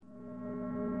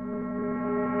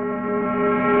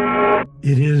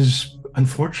It is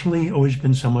unfortunately always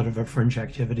been somewhat of a fringe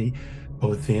activity,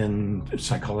 both in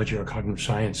psychology or cognitive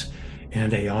science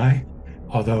and AI,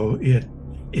 although it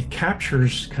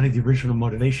captures kind of the original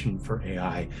motivation for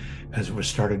AI as it was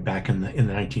started back in the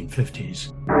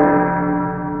 1950s.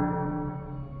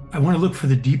 I want to look for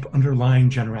the deep underlying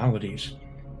generalities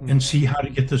Hmm. and see how to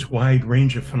get this wide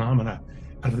range of phenomena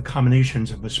out of the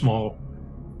combinations of a small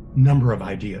number of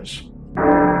ideas.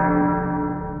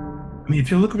 I mean,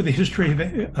 if you look over the history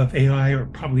of AI, or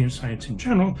probably in science in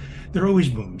general, there are always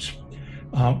booms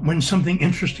when something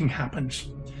interesting happens.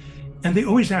 And they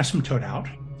always asymptote out,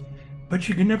 but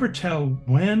you can never tell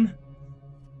when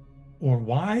or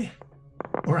why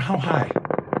or how high.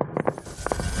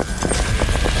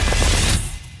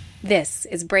 This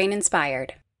is Brain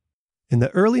Inspired. In the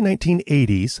early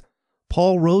 1980s,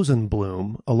 Paul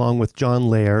Rosenblum, along with John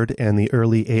Laird and the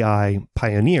early AI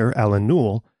pioneer Alan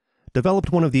Newell,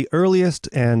 developed one of the earliest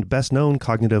and best-known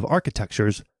cognitive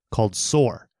architectures called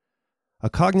SOAR. A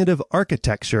cognitive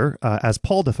architecture, as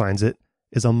Paul defines it,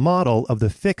 is a model of the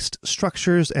fixed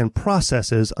structures and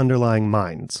processes underlying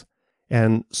minds.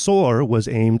 And SOAR was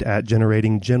aimed at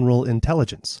generating general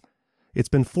intelligence. It's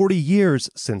been 40 years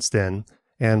since then,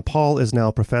 and Paul is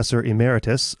now Professor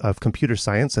Emeritus of Computer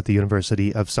Science at the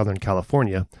University of Southern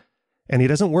California, and he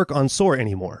doesn't work on SOAR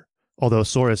anymore, although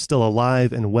SOAR is still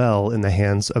alive and well in the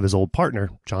hands of his old partner,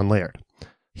 John Laird.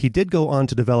 He did go on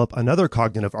to develop another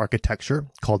cognitive architecture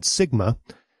called Sigma,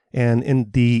 and in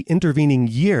the intervening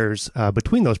years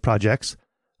between those projects,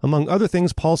 among other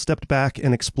things, Paul stepped back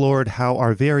and explored how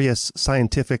our various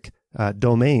scientific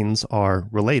domains are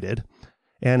related,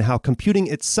 and how computing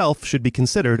itself should be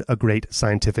considered a great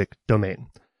scientific domain.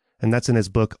 And that's in his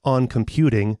book On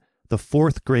Computing, the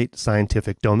Fourth Great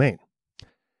Scientific Domain.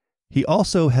 He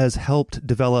also has helped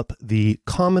develop the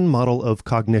Common Model of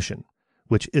Cognition,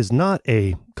 which is not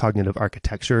a cognitive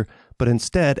architecture, but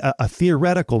instead a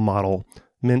theoretical model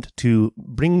meant to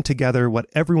bring together what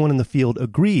everyone in the field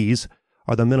agrees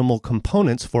are the minimal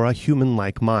components for a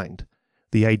human-like mind.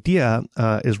 The idea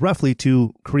is roughly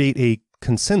to create a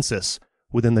consensus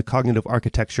within the cognitive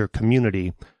architecture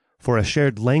community for a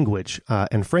shared language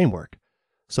and framework,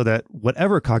 so that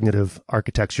whatever cognitive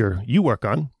architecture you work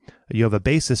on, you have a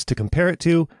basis to compare it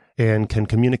to and can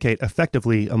communicate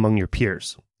effectively among your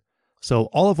peers. So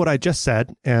all of what I just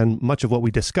said, and much of what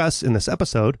we discuss in this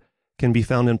episode, can be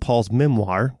found in Paul's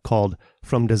memoir called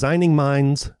From Designing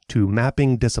Minds to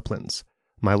Mapping Disciplines,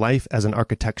 My Life as an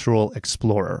Architectural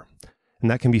Explorer.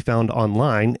 And that can be found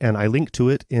online, and I link to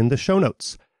it in the show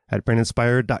notes at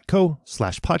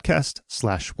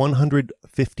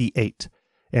braininspired.co/podcast/158.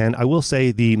 And I will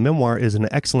say the memoir is an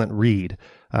excellent read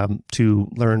to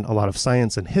learn a lot of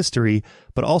science and history,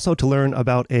 but also to learn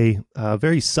about a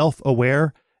very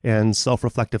self-aware and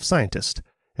self-reflective scientist,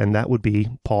 and that would be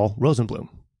Paul Rosenblum.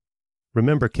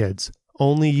 Remember, kids,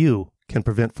 only you can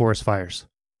prevent forest fires,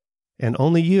 and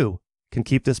only you can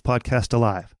keep this podcast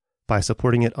alive by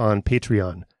supporting it on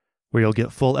Patreon, where you'll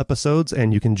get full episodes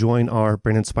and you can join our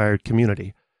Brain Inspired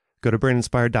community. Go to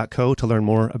braininspired.co to learn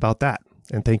more about that.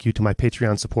 And thank you to my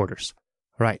Patreon supporters.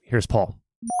 All right, here's Paul.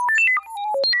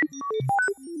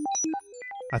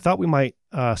 I thought we might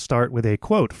start with a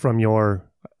quote from your,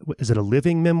 is it a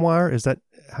living memoir? Is that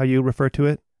how you refer to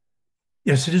it?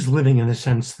 Yes, it is living in the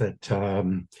sense that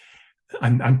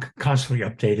I'm constantly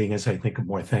updating as I think of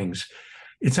more things.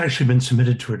 It's actually been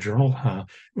submitted to a journal,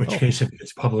 which case if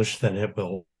it's published, then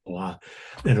it'll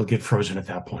get frozen at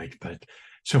that point. But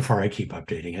so far, I keep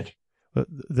updating it.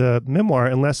 The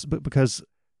memoir, because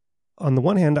on the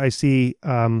one hand, I see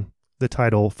the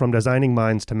title From Designing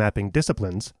Minds to Mapping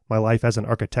Disciplines, My Life as an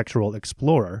Architectural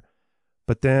Explorer,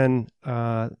 but then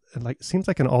it seems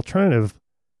like an alternative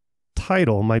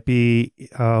title might be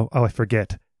I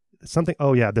forget something.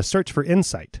 Oh yeah, The Search for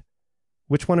Insight.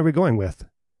 Which one are we going with?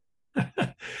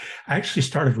 I actually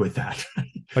started with that.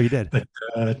 Oh, you did? But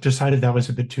decided that was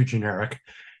a bit too generic,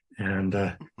 and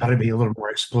thought I'd be a little more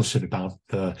explicit about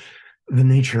the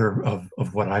nature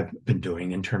of what I've been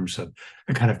doing in terms of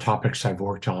the kind of topics I've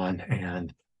worked on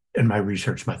and my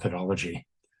research methodology.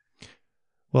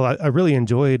 Well, I really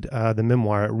enjoyed the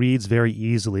memoir. It reads very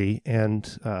easily,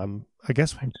 and I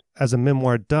guess as a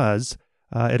memoir does,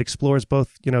 it explores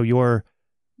both,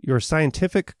 your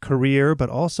scientific career, but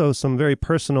also some very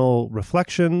personal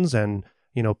reflections and,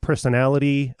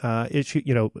 personality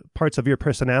issue, parts of your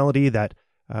personality that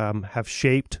have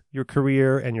shaped your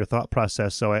career and your thought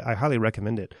process. So I highly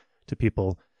recommend it to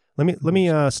people. Let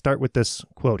me start with this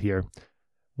quote here.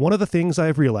 One of the things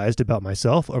I've realized about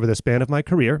myself over the span of my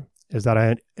career is that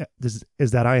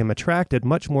I am attracted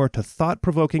much more to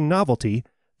thought-provoking novelty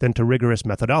than to rigorous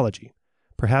methodology.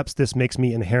 Perhaps this makes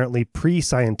me inherently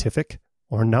pre-scientific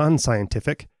or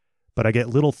non-scientific, but I get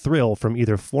little thrill from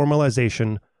either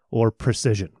formalization or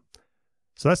precision.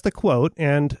 So that's the quote.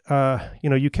 And,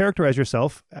 you characterize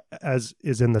yourself, as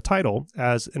is in the title,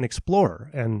 as an explorer,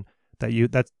 and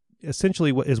that's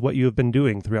essentially what you have been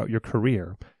doing throughout your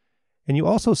career. And you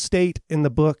also state in the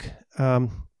book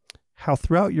how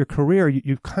throughout your career,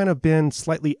 you've kind of been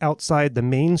slightly outside the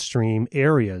mainstream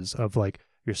areas of, like,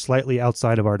 you're slightly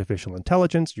outside of artificial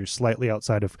intelligence, you're slightly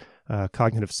outside of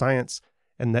cognitive science,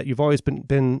 and that you've always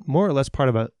been more or less part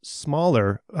of a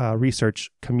smaller research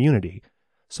community.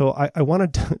 So I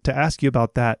wanted to ask you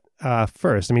about that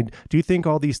first. I mean, do you think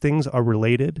all these things are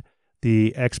related?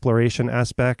 The exploration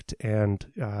aspect and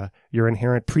your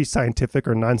inherent pre-scientific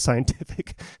or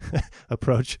non-scientific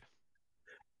approach?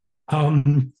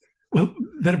 Well,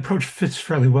 that approach fits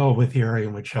fairly well with the area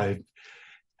in which I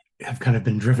have kind of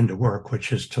been driven to work,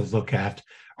 which is to look at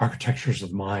architectures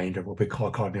of mind, or what we call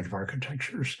cognitive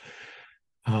architectures.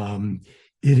 It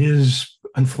is,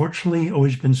 unfortunately,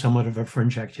 always been somewhat of a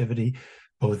fringe activity,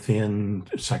 both in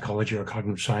psychology or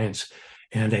cognitive science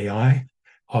and AI,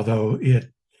 although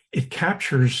it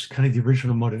captures kind of the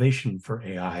original motivation for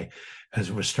AI as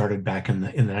it was started back in the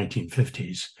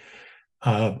 1950s.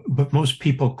 But most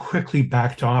people quickly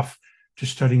backed off to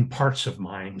studying parts of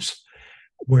minds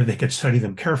where they could study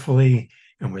them carefully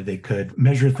and where they could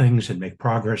measure things and make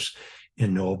progress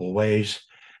in knowable ways.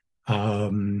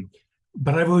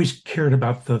 But I've always cared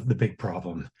about the big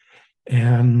problem.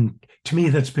 And to me,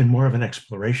 that's been more of an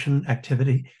exploration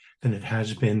activity than it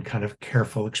has been kind of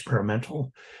careful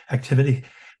experimental activity.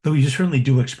 Though you certainly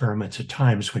do experiments at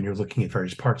times when you're looking at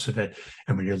various parts of it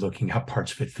and when you're looking how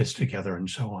parts of it fits together and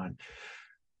so on.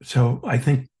 So I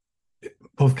think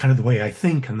both kind of the way I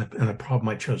think and the problem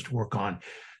I chose to work on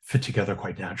fit together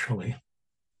quite naturally.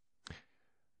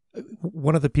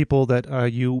 One of the people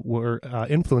that you were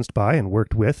influenced by and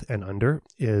worked with and under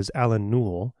is Alan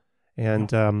Newell. And,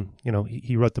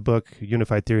 he wrote the book,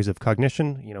 Unified Theories of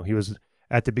Cognition. He was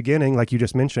at the beginning, like you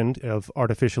just mentioned, of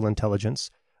artificial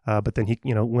intelligence. But then he,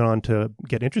 went on to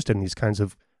get interested in these kinds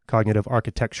of cognitive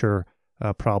architecture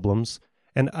problems.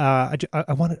 And I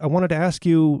wanted to ask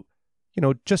you,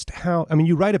 just how,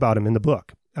 you write about him in the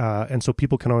book. And so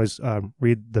people can always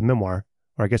read the memoir,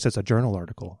 or I guess it's a journal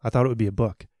article. I thought it would be a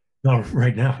book. No,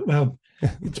 right now. Well,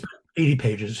 it's 80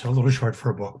 pages, a little short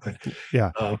for a book, but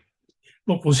yeah.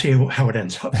 We'll see how it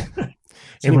ends up.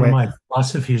 Anyway, one of my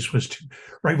philosophies was to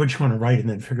write what you want to write and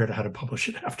then figure out how to publish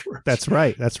it afterwards. That's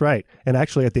right. And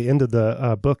actually, at the end of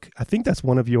the book, I think that's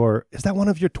one of your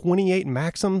 28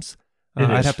 maxims?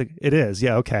 It is.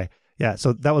 Yeah. Okay. Yeah.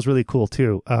 So that was really cool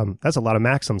too. That's a lot of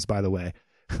maxims, by the way.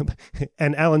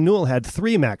 And Alan Newell had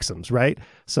 3 maxims, right?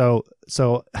 So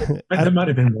there might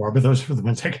have been more, but those were the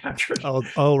ones I captured.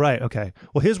 Oh, right. Okay.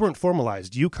 Well, his weren't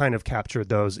formalized. You kind of captured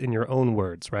those in your own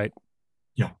words, right?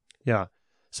 Yeah. Yeah.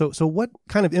 So what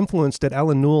kind of influence did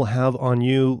Alan Newell have on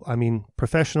you?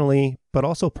 Professionally, but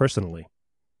also personally.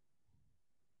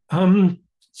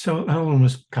 So Alan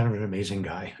was kind of an amazing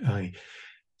guy.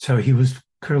 So he was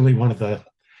clearly one of the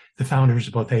founders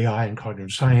of both AI and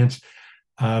cognitive science,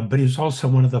 but he was also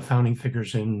one of the founding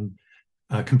figures in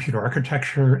computer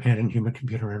architecture and in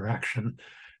human-computer interaction.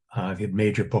 He had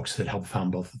major books that helped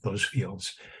found both of those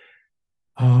fields.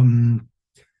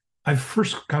 I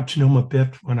first got to know him a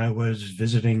bit when I was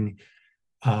visiting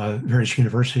various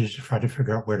universities to try to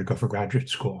figure out where to go for graduate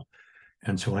school.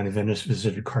 And so when I then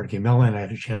visited Carnegie Mellon, I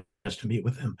had a chance to meet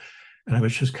with him. And I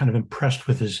was just kind of impressed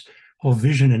with his whole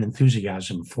vision and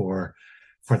enthusiasm for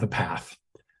the path.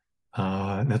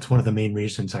 And that's one of the main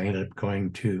reasons I ended up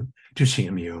going to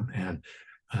CMU and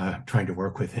trying to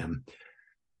work with him.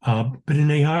 But in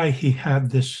AI, he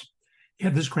had this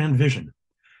grand vision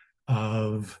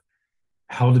of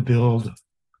how to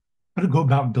go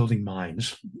about building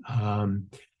minds.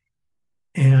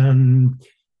 And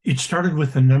it started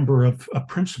with a number of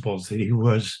principles that he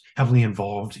was heavily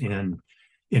involved in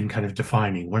kind of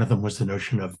defining. One of them was the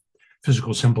notion of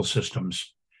physical symbol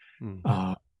systems,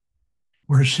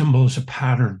 where a symbol is a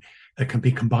pattern that can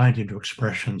be combined into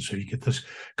expressions. So you get this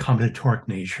combinatoric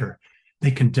nature.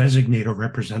 They can designate or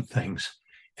represent things,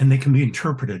 and they can be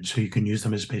interpreted so you can use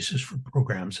them as basis for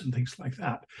programs and things like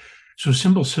that. So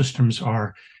symbol systems are,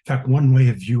 in fact, one way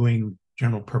of viewing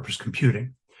general purpose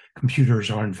computing. Computers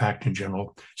are, in fact, in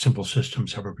general, simple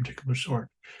systems of a particular sort.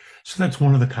 So that's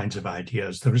one of the kinds of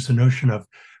ideas. There was the notion of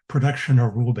production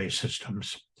or rule-based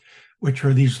systems, which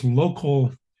are these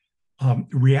local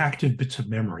reactive bits of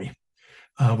memory,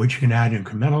 which you can add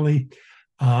incrementally,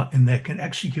 and that can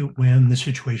execute when the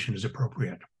situation is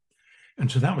appropriate.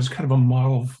 And so that was kind of a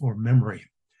model for memory.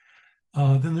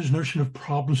 Then there's notion of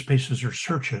problem spaces or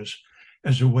searches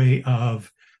as a way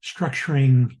of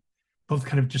structuring both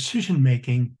kind of decision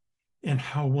making and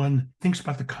how one thinks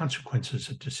about the consequences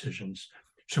of decisions.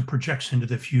 So projects into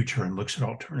the future and looks at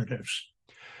alternatives.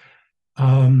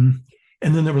 And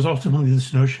then there was ultimately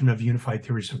this notion of unified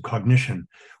theories of cognition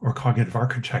or cognitive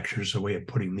architecture as a way of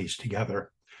putting these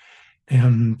together.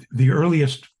 And the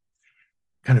earliest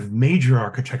kind of major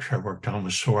architecture I worked on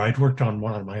was SOAR. I'd worked on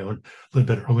one on my own a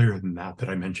little bit earlier than that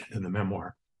I mentioned in the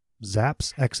memoir.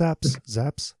 ZAPS, XAPS,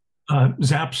 ZAPS?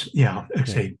 ZAPS, yeah,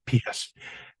 XAPS,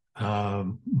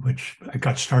 which I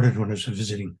got started when I was a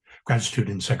visiting grad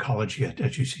student in psychology at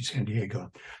UC San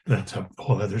Diego. That's a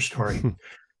whole other story.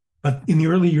 But in the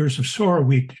early years of SOAR,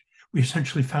 we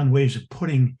essentially found ways of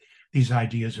putting these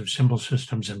ideas of symbol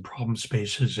systems and problem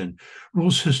spaces and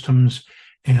rule systems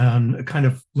and a kind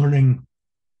of learning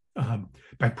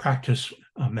by practice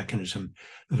mechanism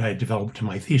that I had developed in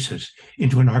my thesis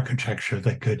into an architecture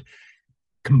that could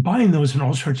combine those in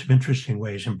all sorts of interesting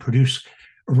ways and produce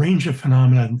a range of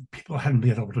phenomena people hadn't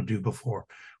been able to do before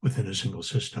within a single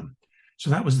system.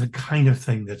 So that was the kind of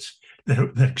thing that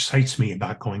excites me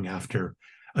about going after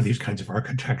these kinds of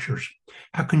architectures.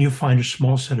 How can you find a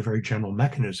small set of very general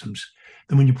mechanisms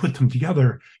that when you put them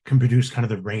together can produce kind of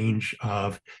the range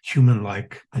of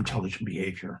human-like intelligent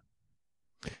behavior?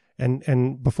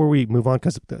 And before we move on,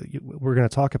 because we're going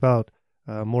to talk about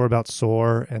more about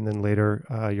SOAR and then later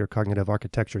your cognitive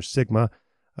architecture Sigma,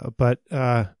 but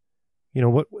how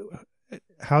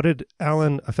did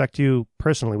Alan affect you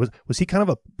personally? Was he kind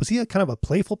of a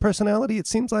playful personality? It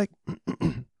seems like.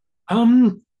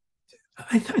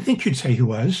 I think you'd say he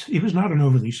was. He was not an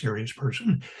overly serious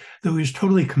person, though he was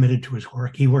totally committed to his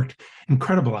work. He worked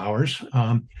incredible hours.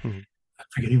 I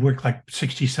forget, he worked like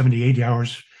 60, 70, 80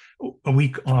 hours a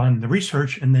week on the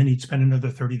research, and then he'd spend another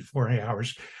 30 to 40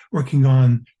 hours working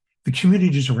on the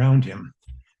communities around him.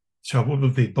 So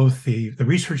both the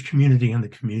research community and the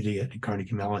community at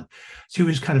Carnegie Mellon. So he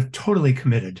was kind of totally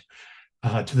committed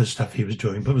to the stuff he was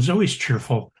doing, but was always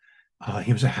cheerful.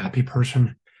 He was a happy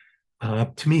person.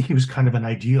 To me, he was kind of an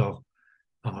ideal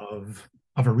of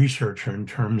a researcher in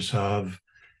terms of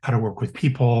how to work with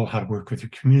people, how to work with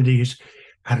your communities,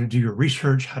 how to do your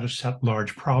research, how to set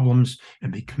large problems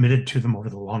and be committed to them over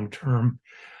the long term,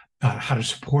 how to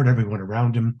support everyone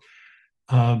around him.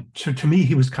 So to me,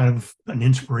 he was kind of an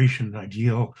inspiration, an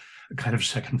ideal, a kind of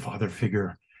second father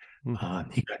figure.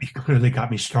 He clearly got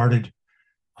me started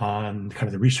on kind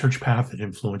of the research path that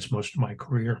influenced most of my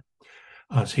career.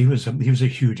 So he was a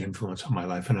huge influence on my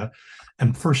life,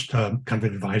 and first kind of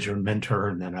an advisor and mentor,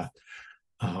 and then a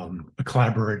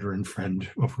collaborator and friend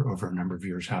over a number of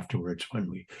years afterwards when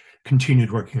we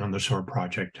continued working on the SOAR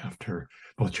project after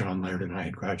both John Laird and I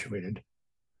had graduated.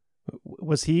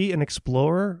 Was he an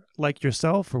explorer like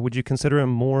yourself, or would you consider him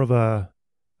more of a,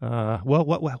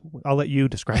 I'll let you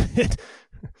describe it.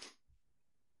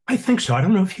 I think so. I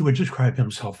don't know if he would describe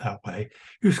himself that way.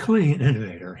 He was clearly an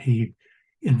innovator. He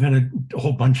invented a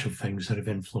whole bunch of things that have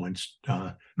influenced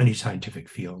many scientific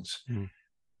fields.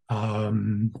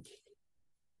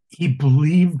 He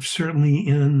believed certainly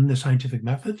in the scientific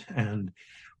method, and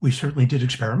we certainly did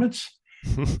experiments.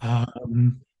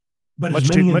 But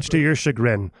much to your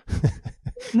chagrin.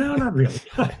 No, not really.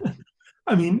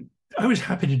 I mean, I was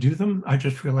happy to do them. I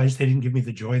just realized they didn't give me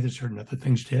the joy that certain other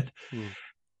things did.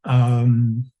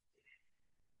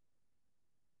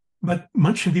 But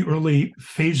much of the early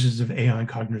phases of AI and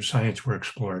cognitive science were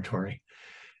exploratory.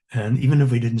 And even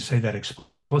if we didn't say that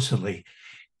explicitly,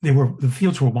 the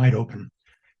fields were wide open.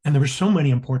 And there were so many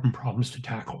important problems to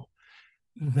tackle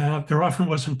that there often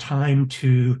wasn't time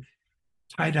to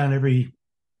tie down every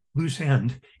loose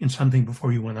end in something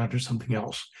before you went on to something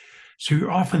else. So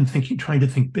you're often trying to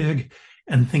think big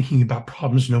and thinking about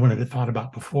problems no one had thought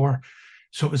about before.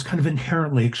 So it was kind of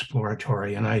inherently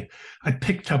exploratory. And I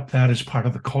picked up that as part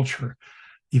of the culture,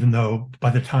 even though by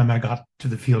the time I got to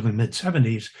the field in the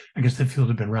mid-70s, I guess the field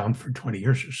had been around for 20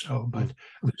 years or so, but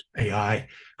at least AI,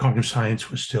 cognitive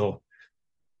science was still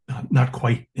not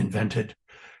quite invented.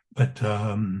 But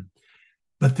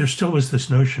there still was this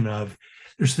notion of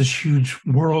there's this huge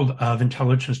world of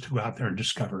intelligence to go out there and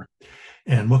discover.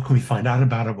 And what can we find out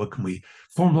about it? What can we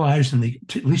formalize, and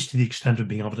at least to the extent of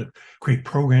being able to create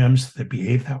programs that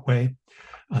behave that way?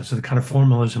 So the kind of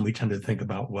formalism we tend to think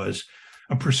about was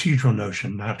a procedural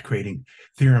notion, not creating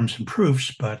theorems and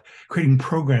proofs, but creating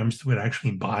programs that would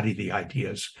actually embody the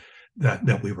ideas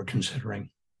that we were considering.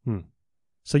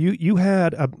 So you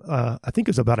had, I think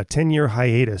it was about a 10-year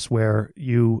hiatus where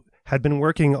you had been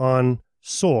working on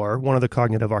SOAR, one of the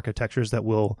cognitive architectures that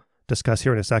we'll discuss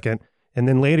here in a second. And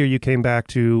then later you came back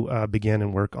to begin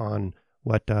and work on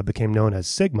what became known as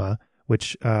Sigma,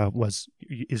 which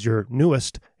is your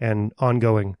newest and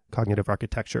ongoing cognitive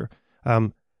architecture.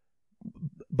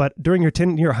 But during your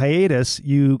 10-year hiatus,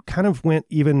 you kind of went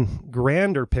even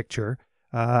grander picture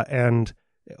and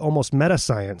almost meta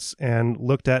science, and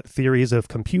looked at theories of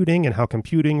computing and how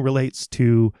computing relates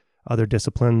to other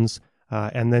disciplines.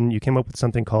 And then you came up with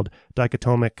something called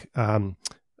dichotomic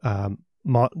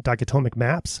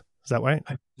maps. Is that right?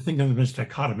 I think of them as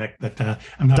dichotomic, but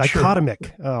I'm not sure.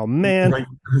 Dichotomic. Oh, man. Right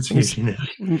pronunciation is.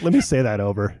 Let me say that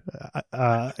over.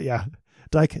 Yeah.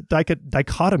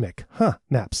 Dichotomic.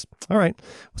 Maps. All right.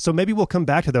 So maybe we'll come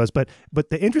back to those. But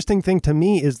the interesting thing to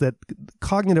me is that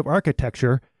cognitive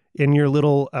architecture in your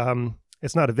little,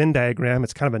 it's not a Venn diagram,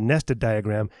 it's kind of a nested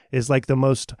diagram, is like the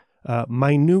most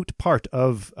minute part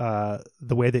of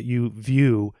the way that you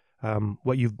view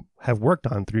what you have worked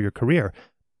on through your career.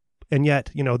 And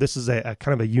yet, this is a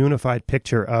kind of a unified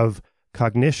picture of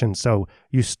cognition. So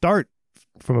you start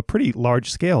from a pretty large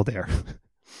scale there.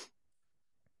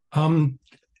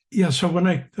 Yeah, so when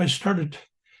I started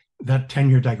that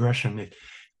 10-year digression,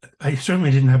 I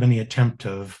certainly didn't have any attempt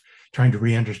of trying to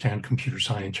re-understand computer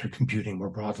science or computing more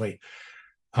broadly.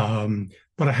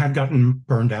 But I had gotten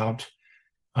burned out.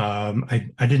 I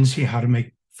didn't see how to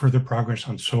make further progress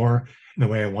on SOAR in the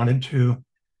way I wanted to.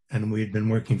 And we had been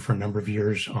working for a number of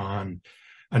years on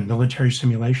military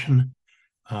simulation,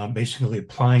 basically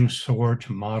applying SOAR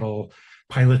to model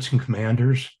pilots and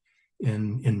commanders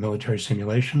in military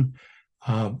simulation,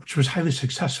 which was highly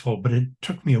successful, but it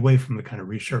took me away from the kind of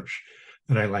research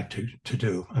that I like to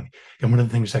do. And one of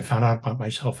the things I found out about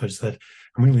myself is that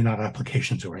I'm really not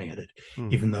applications oriented,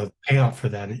 even though the payoff for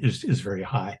that is very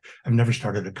high. I've never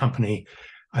started a company.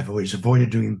 I've always avoided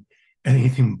doing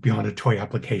anything beyond a toy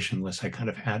application unless I kind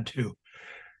of had to.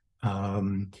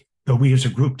 Though we as a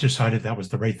group decided that was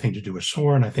the right thing to do with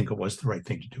SOAR, and I think it was the right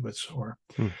thing to do with SOAR.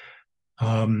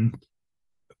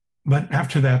 But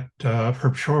after that,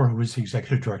 Herb Shore, who was the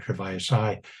executive director of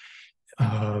ISI,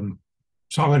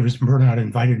 saw I was burned out,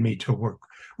 invited me to work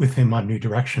with him on new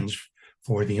directions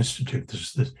for the Institute.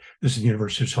 This is the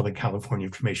University of Southern California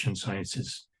Information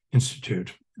Sciences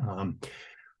Institute,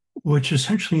 which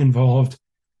essentially involved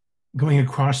going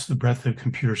across the breadth of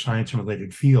computer science and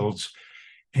related fields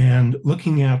and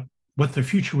looking at what the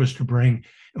future was to bring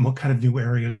and what kind of new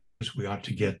areas we ought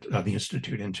to get the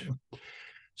Institute into.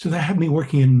 So that had me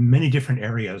working in many different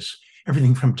areas,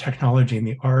 everything from technology and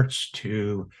the arts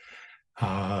to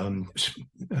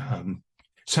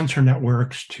sensor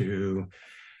networks to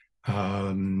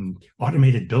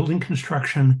automated building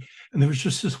construction. And there was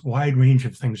just this wide range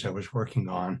of things I was working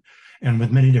on, and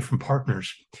with many different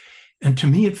partners. And to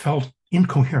me, it felt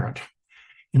incoherent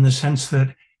in the sense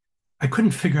that I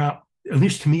couldn't figure out, at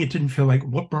least to me, it didn't feel like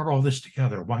what brought all this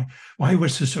together. Why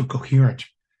was this a coherent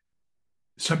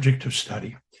subject of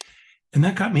study? And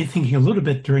that got me thinking a little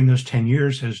bit during those 10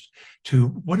 years as to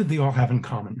what did they all have in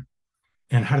common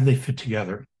and how did they fit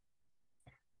together?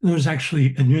 And it was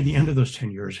actually near the end of those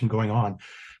 10 years and going on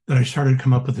that I started to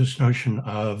come up with this notion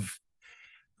of,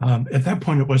 at that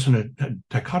point, it wasn't a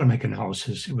dichotomic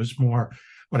analysis. It was more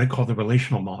what I call the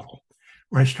relational model,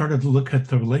 where I started to look at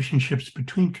the relationships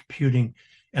between computing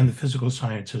and the physical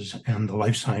sciences and the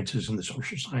life sciences and the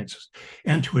social sciences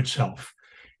and to itself,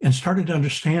 and started to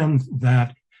understand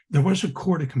that there was a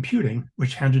core to computing,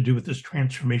 which had to do with this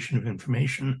transformation of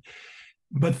information,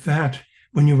 but that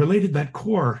when you related that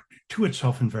core to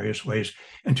itself in various ways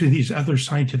and to these other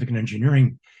scientific and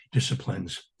engineering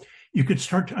disciplines, you could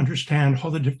start to understand how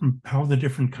the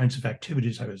different kinds of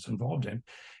activities I was involved in,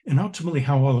 and ultimately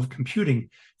how all of computing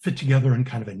fit together in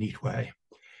kind of a neat way.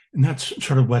 And that's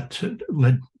sort of what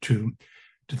led to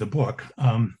the book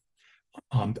on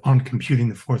computing,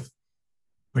 the fourth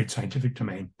great scientific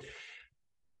domain.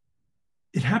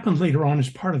 It happened later on as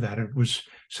part of that. It was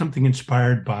something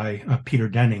inspired by Peter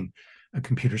Denning, a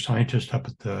computer scientist up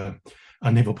at the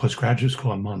Naval Postgraduate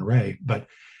School in Monterey. But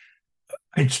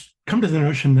I'd come to the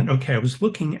notion that, okay, I was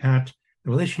looking at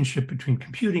the relationship between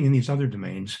computing and these other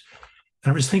domains,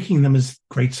 and I was thinking of them as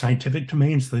great scientific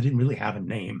domains that didn't really have a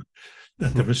name,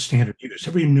 that there was standard use.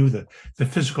 Everybody knew the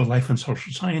physical life and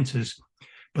social sciences,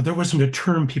 but there wasn't a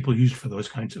term people used for those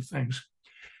kinds of things.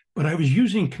 But I was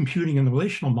using computing in the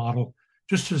relational model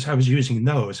just as I was using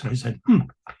those. And I said,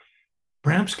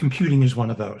 perhaps computing is one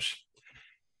of those.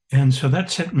 And so that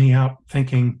set me out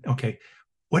thinking, okay,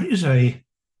 what is a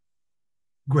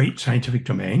great scientific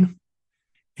domain?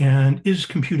 And is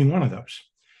computing one of those?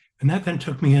 And that then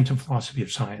took me into philosophy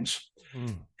of science.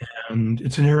 And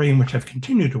it's an area in which I've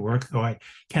continued to work, though I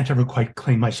can't ever quite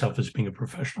claim myself as being a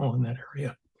professional in that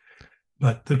area.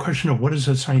 But the question of what is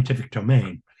a scientific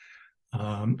domain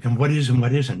and what is and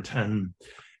what isn't, and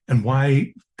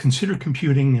why consider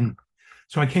computing. And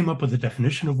so I came up with a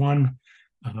definition of one,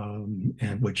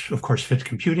 and which of course fits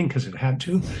computing because it had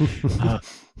to,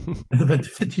 but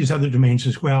fit these other domains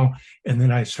as well. And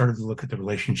then I started to look at the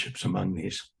relationships among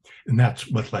these, and that's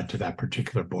what led to that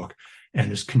particular book, and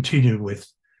has continued with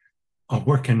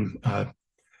work in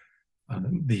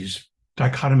these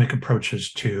dichotomic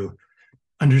approaches to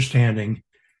understanding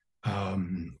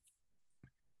and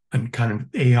kind of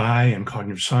AI and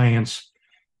cognitive science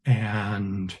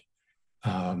and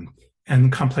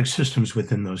complex systems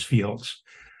within those fields.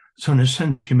 So in a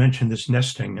sense, you mentioned this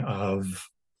nesting of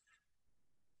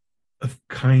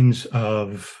kinds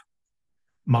of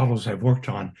models I've worked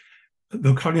on.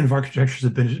 Though cognitive architectures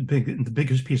have been the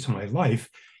biggest piece of my life,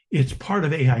 it's part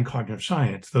of AI and cognitive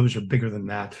science. Those are bigger than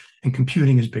that, and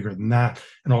computing is bigger than that,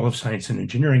 and all of science and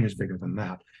engineering is bigger than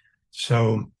that.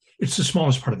 So it's the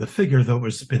smallest part of the figure, though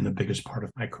it's been the biggest part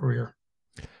of my career.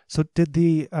 So did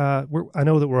I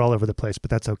know that we're all over the place, but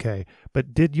that's okay.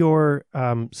 But did your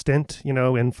stint,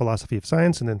 in philosophy of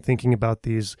science and then thinking about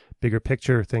these bigger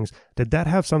picture things, did that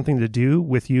have something to do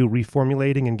with you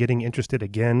reformulating and getting interested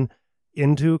again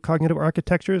into cognitive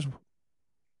architectures?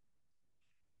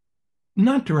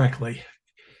 Not directly.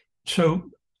 So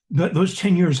those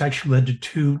 10 years actually led to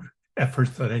two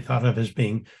efforts that I thought of as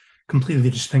being completely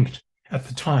distinct at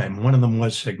the time. One of them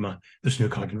was Sigma, this new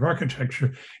cognitive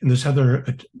architecture, and this other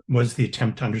was the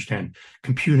attempt to understand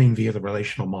computing via the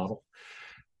relational model.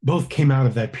 Both came out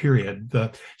of that period.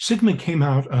 The Sigma came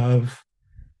out of,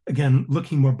 again,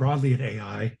 looking more broadly at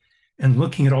AI and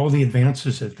looking at all the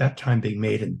advances at that time being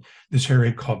made in this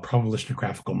area called probabilistic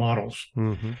graphical models,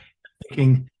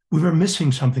 thinking we were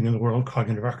missing something in the world of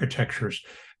cognitive architectures,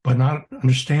 but not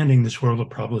understanding this world of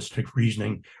probabilistic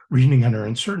reasoning under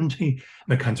uncertainty,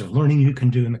 the kinds of learning you can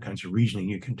do and the kinds of reasoning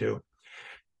you can do.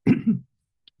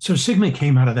 So Sigma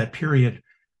came out of that period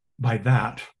by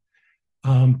that.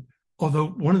 Although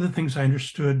one of the things I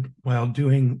understood while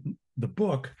doing the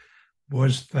book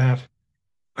was that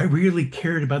I really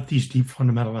cared about these deep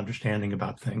fundamental understanding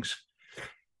about things.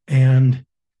 And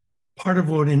part of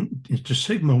what into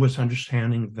Sigma was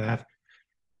understanding that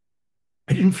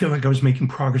I didn't feel like I was making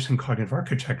progress in cognitive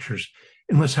architectures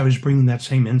unless I was bringing that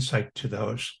same insight to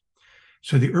those.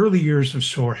 So the early years of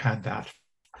SOAR had that.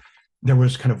 There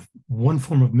was kind of one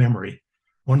form of memory,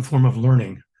 one form of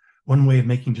learning, one way of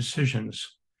making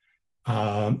decisions.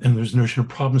 And there's a notion of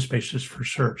problem spaces for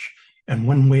search and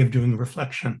one way of doing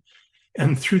reflection.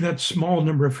 And through that small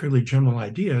number of fairly general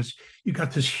ideas, you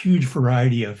got this huge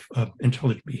variety of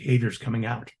intelligent behaviors coming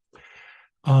out.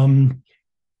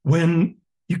 When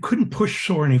you couldn't push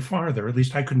SOAR any farther, at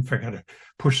least I couldn't figure out how to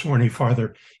push SOAR any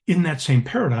farther in that same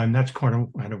paradigm, that's kind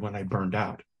of when I burned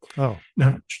out. Oh.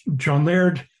 Now, John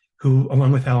Laird, who,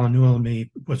 along with Alan Newell and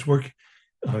me,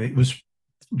 it was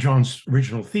John's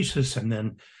original thesis, and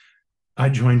then I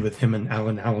joined with him and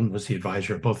Alan. Alan was the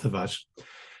advisor of both of us.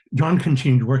 John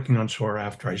continued working on SOAR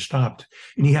after I stopped,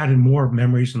 and he added more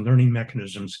memories and learning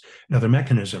mechanisms and other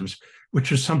mechanisms,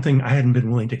 which is something I hadn't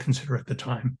been willing to consider at the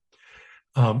time.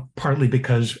 Partly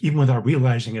because even without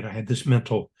realizing it, I had this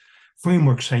mental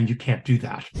framework saying you can't do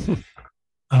that.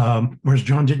 Whereas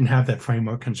John didn't have that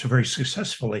framework, and so very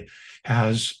successfully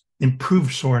has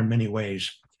improved SOAR in many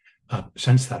ways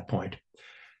since that point.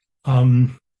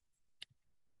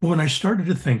 When I started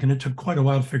to think, and it took quite a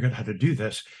while to figure out how to do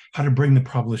this, how to bring the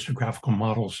probabilistic graphical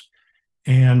models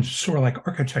and SOAR-like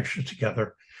architecture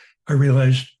together, I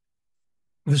realized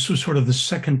this was sort of the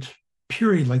second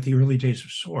period, like the early days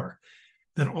of SOAR,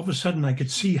 that all of a sudden I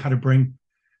could see how to bring,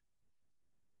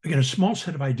 again, a small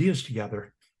set of ideas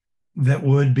together that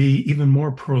would be even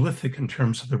more prolific in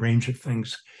terms of the range of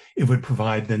things it would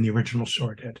provide than the original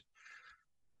SOAR did.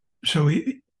 So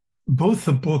both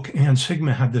the book and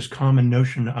Sigma had this common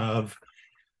notion of,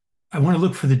 I want to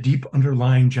look for the deep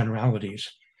underlying generalities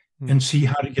and see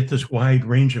how to get this wide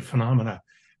range of phenomena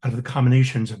out of the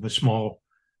combinations of a small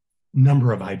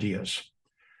number of ideas.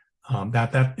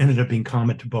 That ended up being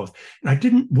common to both. And I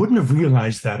wouldn't have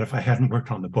realized that if I hadn't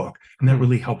worked on the book. And that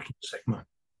really helped with Sigma.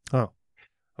 Oh,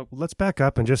 let's back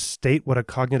up and just state what a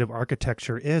cognitive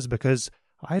architecture is, because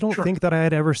I don't think that I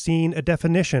had ever seen a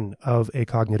definition of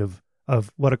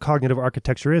what a cognitive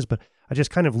architecture is, but I just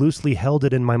kind of loosely held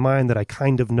it in my mind that I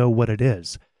kind of know what it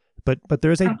is. But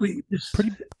there's a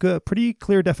pretty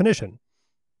clear definition.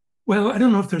 Well, I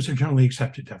don't know if there's a generally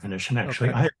accepted definition, actually.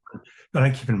 Okay. But I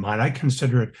keep in mind, I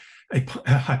consider it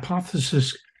a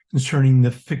hypothesis concerning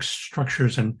the fixed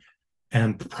structures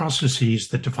and processes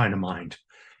that define a mind.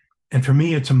 And for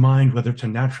me, it's a mind, whether it's a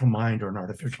natural mind or an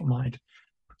artificial mind.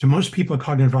 To most people,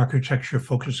 cognitive architecture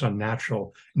focuses on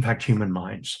natural, in fact, human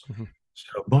minds. Mm-hmm.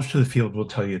 So most of the field will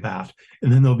tell you that.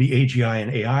 And then there'll be AGI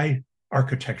and AI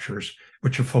architectures,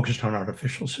 which are focused on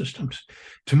artificial systems.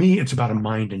 To me, it's about a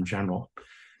mind in general.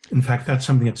 In fact, that's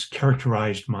something that's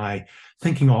characterized my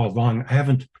thinking all along. I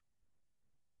haven't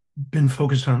been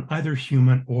focused on either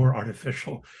human or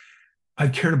artificial.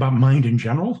 I've cared about mind in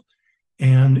general,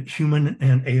 and human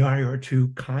and AI are two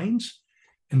kinds.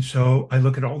 And so I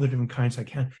look at all the different kinds I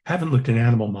can. Haven't looked at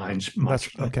animal minds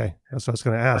much. Okay. That's what I was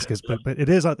going to ask. But it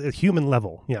is at a human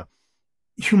level. Yeah.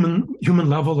 Human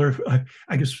level, or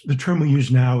I guess the term we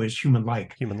use now is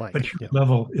human-like. Human-like. But human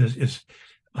level is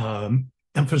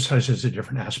emphasizes a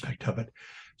different aspect of it.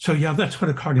 So yeah, that's what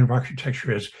a cognitive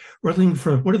architecture is. We're looking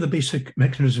for what are the basic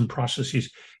mechanism processes.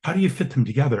 How do you fit them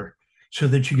together so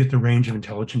that you get the range of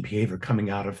intelligent behavior coming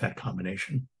out of that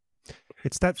combination?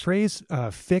 It's that phrase,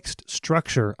 fixed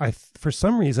structure. For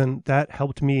some reason, that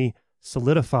helped me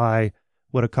solidify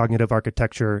what a cognitive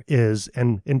architecture is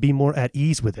and be more at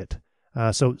ease with it.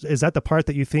 So is that the part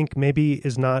that you think maybe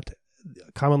is not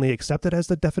commonly accepted as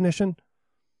the definition?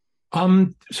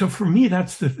 So for me,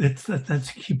 that's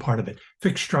the key part of it,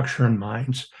 fixed structure in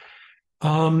minds.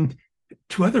 To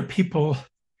other people,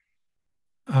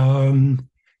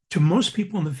 to most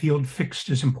people in the field, fixed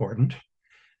is important.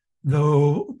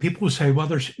 Though people will say, well,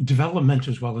 there's development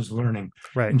as well as learning.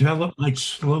 Right. And development might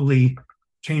slowly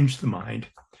change the mind,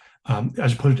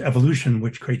 as opposed to evolution,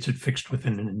 which creates it fixed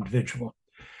within an individual.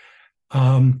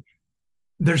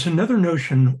 There's another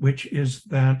notion, which is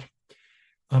that,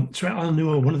 so Alan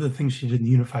Newell, one of the things he did in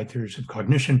the unified theories of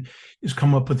cognition is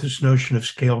come up with this notion of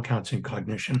scale counts in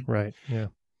cognition. Right, yeah.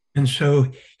 And so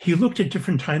he looked at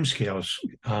different time scales,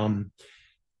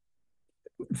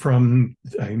 from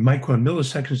micro and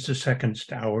milliseconds to seconds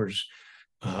to hours,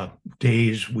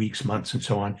 days, weeks, months, and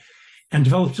so on, and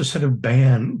developed a set of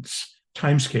bands,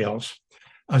 time scales.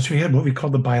 So he had what we call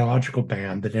the biological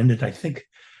band that ended, I think,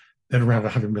 at around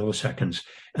 100 milliseconds,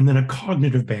 and then a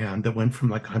cognitive band that went from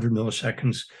like 100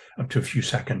 milliseconds up to a few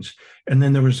seconds. And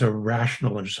then there was a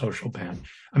rational and a social band.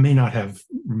 I may not have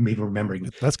maybe remembering.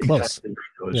 That's close. Exactly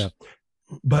those. Yeah.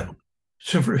 But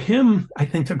so for him, I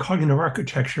think the cognitive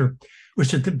architecture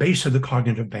was at the base of the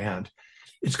cognitive band.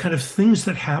 It's kind of things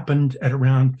that happened at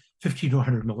around 50 to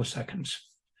 100 milliseconds.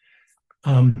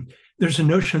 There's a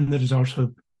notion that is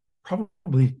also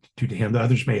probably due to him, the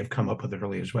others may have come up with it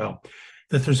early as well,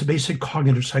 that there's a basic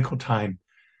cognitive cycle time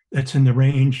that's in the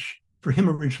range, for him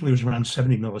originally it was around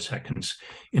 70 milliseconds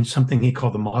in something he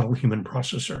called the model human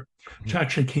processor, which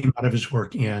actually came out of his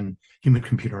work in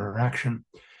human-computer interaction.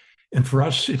 And for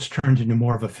us, it's turned into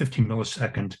more of a 50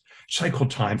 millisecond cycle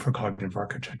time for cognitive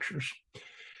architectures.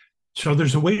 So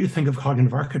there's a way to think of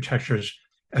cognitive architectures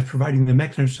as providing the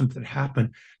mechanisms that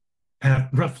happen at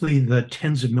roughly the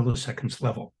tens of milliseconds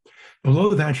level.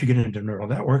 Below that, you get into neural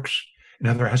networks and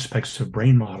other aspects of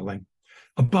brain modeling.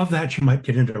 Above that, you might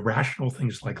get into rational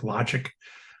things like logic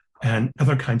and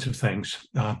other kinds of things,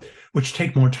 which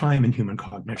take more time in human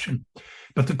cognition.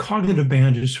 But the cognitive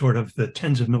band is sort of the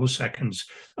tens of milliseconds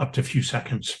up to a few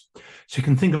seconds. So you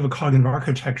can think of a cognitive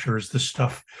architecture as the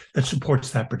stuff that supports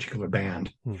that particular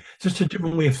band. It's just a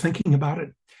different way of thinking about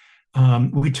it.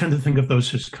 We tend to think of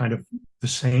those as kind of the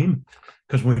same,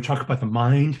 because when we talk about the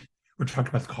mind, we're talking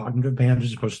about the cognitive band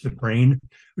as opposed to the brain,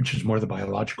 which is more the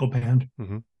biological band.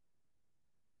 Mm-hmm.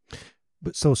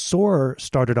 But so SOAR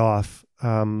started off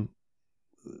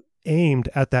aimed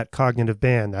at that cognitive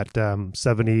band, that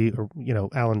 70 or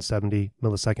Alan 70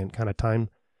 millisecond kind of time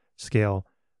scale.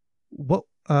 What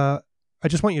I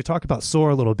just want you to talk about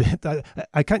SOAR a little bit.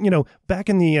 I kind back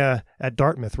in the at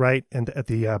Dartmouth, right, and at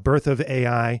the birth of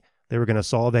AI, they were going to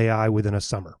solve AI within a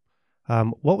summer.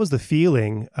 What was the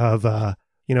feeling of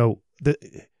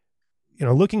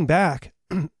looking back?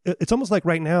 It's almost like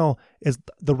right now is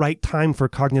the right time for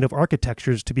cognitive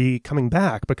architectures to be coming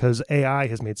back because AI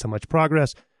has made so much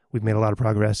progress. We've made a lot of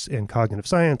progress in cognitive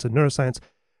science and neuroscience.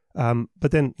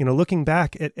 But then, looking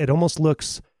back, it almost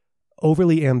looks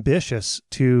overly ambitious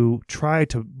to try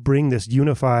to bring this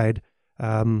unified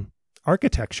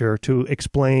architecture to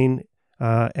explain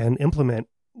and implement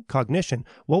cognition.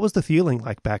 What was the feeling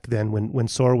like back then when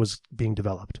SOAR was being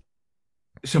developed?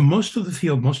 So most of the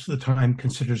field, most of the time,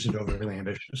 considers it overly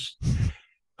ambitious.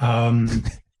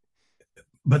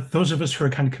 But those of us who are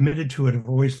kind of committed to it are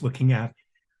always looking at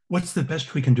what's the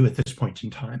best we can do at this point in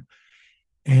time.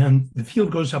 And the field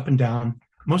goes up and down.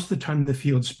 Most of the time, the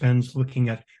field spends looking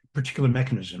at particular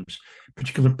mechanisms,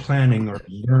 particular planning or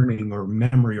learning or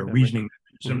memory or reasoning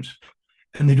mechanisms.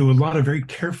 And they do a lot of very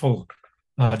careful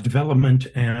development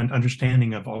and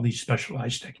understanding of all these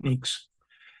specialized techniques.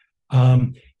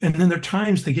 And then there are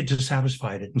times they get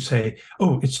dissatisfied and say,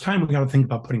 oh, it's time we got to think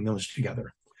about putting those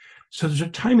together. So there's a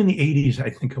time in the 80s, I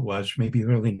think it was, maybe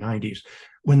early 90s,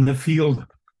 when the field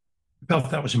felt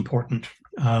that was important.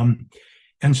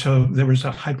 And so there was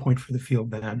a high point for the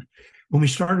field then. When we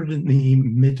started in the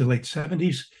mid to late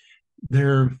 70s,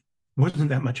 there wasn't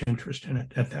that much interest in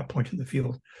it at that point in the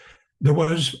field. There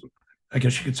was, I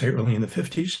guess you could say, early in the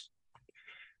 50s.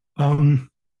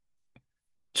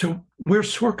 So where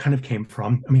SOAR kind of came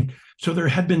from, I mean, so there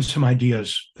had been some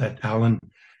ideas that Alan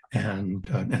and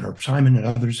Herb Simon and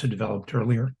others had developed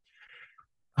earlier.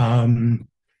 By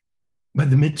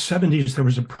the mid 70s, there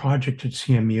was a project at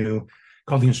CMU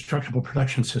called the Instructable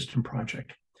Production System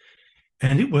Project.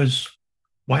 And it was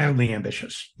wildly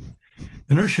ambitious.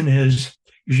 The notion is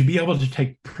you should be able to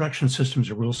take production systems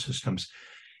or rule systems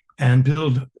and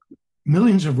build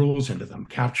millions of rules into them,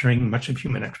 capturing much of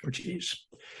human expertise.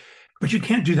 But you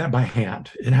can't do that by hand.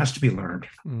 It has to be learned.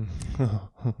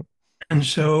 And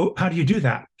so how do you do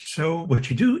that? So what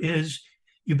you do is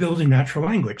you build a natural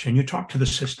language and you talk to the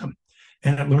system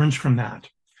and it learns from that.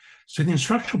 So the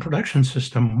instructional production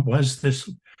system was this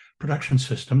production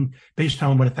system based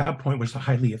on what at that point was a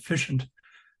highly efficient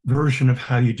version of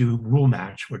how you do rule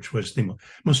match, which was the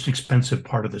most expensive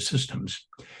part of the systems.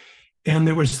 And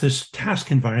there was this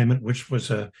task environment, which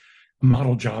was a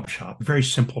model job shop, very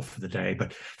simple for the day,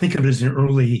 but think of it as an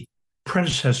early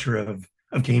predecessor of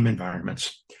game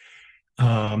environments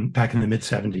back in the mid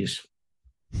 70s.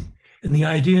 And the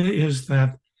idea is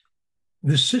that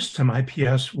the system,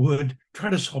 IPS, would try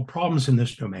to solve problems in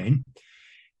this domain,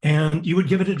 and you would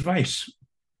give it advice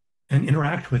and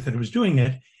interact with it. It was doing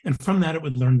it, and from that, it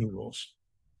would learn new rules.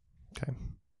 Okay.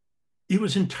 It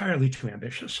was entirely too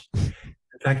ambitious. In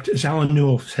fact, as Alan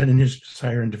Newell said in his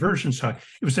Desire and Diversion talk,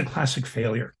 it was a classic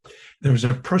failure. There was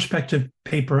a prospective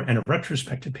paper and a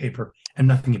retrospective paper, and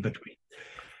nothing in between.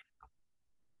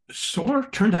 SOAR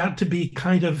turned out to be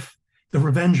kind of the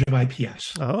revenge of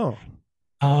IPS. Oh.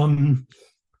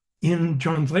 In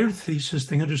John Laird's thesis,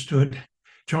 they understood,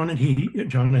 John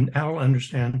and Al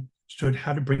understood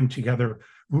how to bring together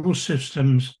rule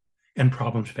systems and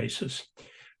problem spaces.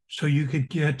 So you could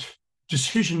get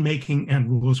decision-making and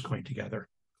rules going together.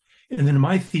 And then in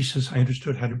my thesis, I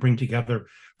understood how to bring together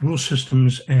rule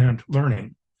systems and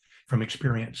learning from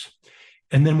experience.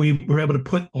 And then we were able to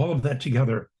put all of that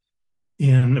together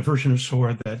in a version of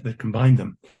SOAR that combined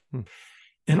them.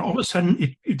 And all of a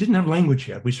sudden, it didn't have language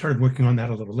yet. We started working on that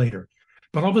a little later.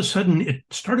 But all of a sudden, it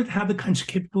started to have the kinds of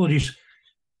capabilities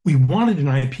we wanted in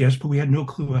IPS, but we had no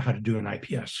clue how to do an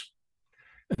IPS.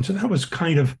 And so that was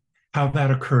kind of how that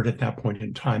occurred at that point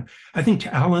in time. I think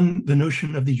to Alan, the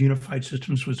notion of these unified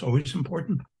systems was always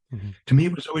important. Mm-hmm. To me,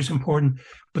 it was always important,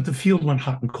 but the field went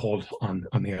hot and cold on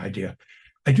the idea.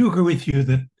 I do agree with you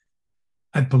that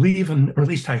I believe, or at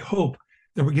least I hope,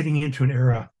 that we're getting into an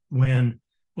era when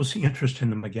we'll see interest in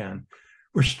them again.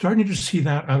 We're starting to see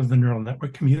that out of the neural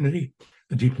network community,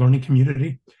 the deep learning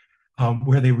community,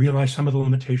 where they realize some of the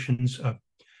limitations of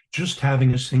just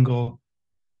having a single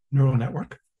neural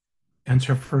network. And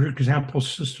so, for example,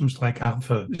 systems like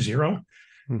AlphaZero,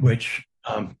 which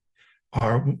are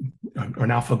an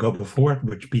AlphaGo before it,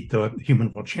 which beat the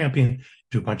Human World Champion,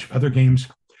 do a bunch of other games,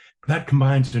 that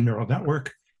combines the neural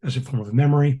network as a form of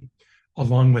memory,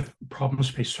 along with problem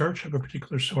space search of a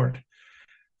particular sort.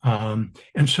 And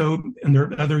there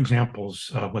are other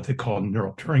examples, what they call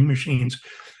neural Turing machines,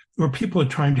 where people are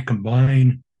trying to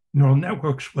combine neural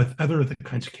networks with other of the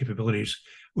kinds of capabilities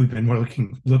we've been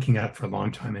looking at for a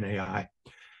long time in AI.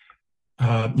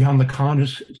 Yann LeCun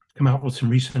has come out with some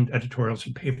recent editorials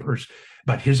and papers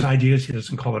about his ideas. He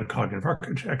doesn't call it a cognitive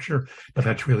architecture, but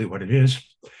that's really what it is.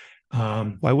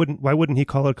 Why wouldn't he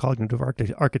call it cognitive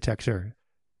architecture?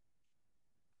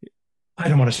 I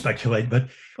don't want to speculate, but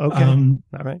okay. All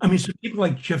right. I mean, so people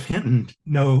like Geoff Hinton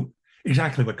know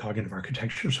exactly what cognitive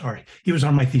architectures are. He was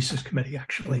on my thesis committee,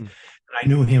 actually. I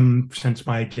knew him since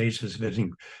my days as a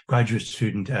visiting graduate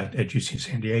student at UC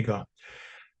San Diego.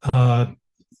 Yann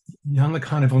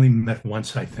LeCun I've only met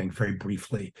once, I think, very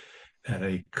briefly at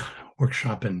a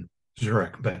workshop in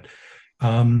Zurich. But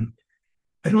I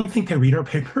don't think they read our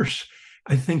papers.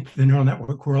 I think the neural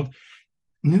network world,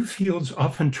 new fields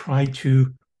often try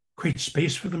to create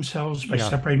space for themselves by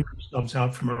separating themselves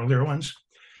out from earlier ones.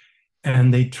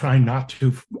 And they try not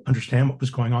to understand what was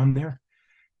going on there.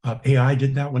 AI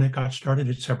did that when it got started.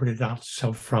 It separated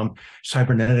itself from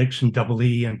cybernetics and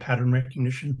EE and pattern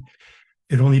recognition.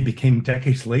 It only became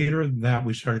decades later that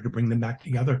we started to bring them back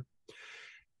together.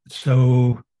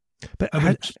 So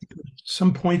at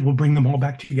some point we'll bring them all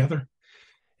back together.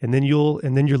 And then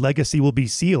your legacy will be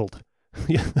sealed.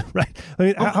 Right. I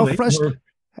mean, how frustrating.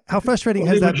 How frustrating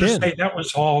Well, has they would that just been? say that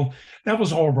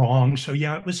was all wrong. So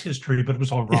yeah, it was history, but it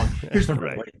was all wrong. Here's the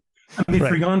right Right. way. I mean,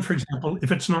 for Right. Jan, for example,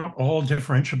 if it's not all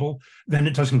differentiable, then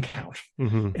it doesn't count.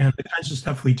 Hmm. And the kinds of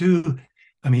stuff we do,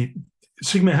 I mean,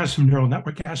 Sigma has some neural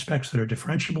network aspects that are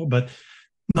differentiable, but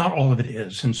not all of it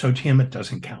is. And so to him, it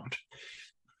doesn't count.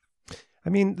 I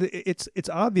mean, it's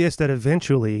obvious that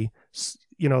eventually,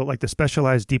 like the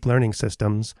specialized deep learning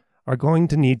systems are going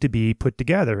to need to be put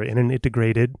together in an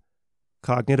integrated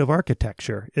cognitive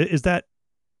architecture.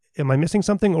 Am I missing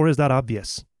something, or is that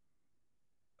obvious?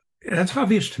 That's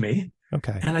obvious to me.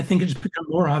 Okay. And I think it's become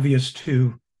more obvious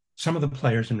to some of the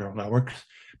players in neural networks,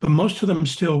 but most of them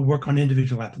still work on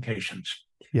individual applications.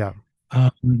 Yeah.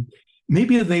 Um,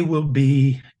 Maybe they will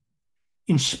be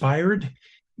inspired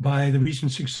by the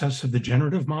recent success of the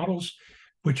generative models,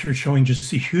 which are showing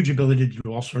just the huge ability to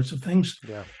do all sorts of things.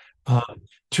 Yeah. Uh,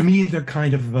 to me, they're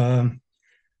kind of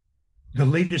the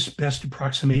latest best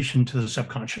approximation to the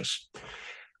subconscious,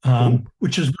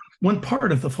 which is one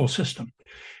part of the full system.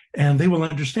 And they will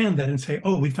understand that and say,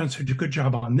 oh, we've done such a good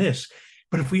job on this.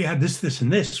 But if we add this, this,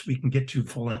 and this, we can get to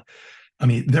full. I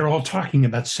mean, they're all talking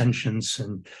about sentience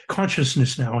and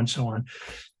consciousness now and so on.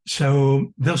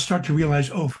 So they'll start to realize,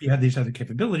 oh, if we add these other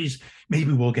capabilities,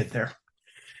 maybe we'll get there.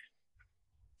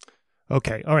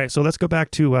 Okay. All right. So let's go back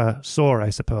to SOAR, I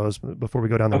suppose, before we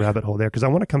go down the rabbit hole there, because I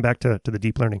want to come back to the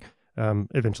deep learning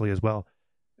eventually as well.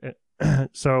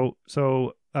 So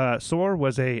SOAR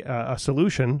was a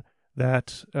solution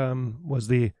that was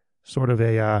the sort of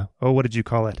what did you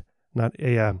call it? Not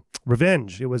a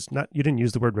revenge. It was not. You didn't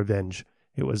use the word revenge.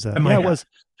 It was. It was.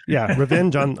 Yeah,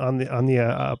 revenge on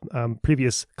the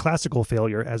previous classical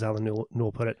failure, as Alan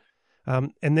Newell put it.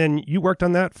 And then you worked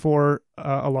on that for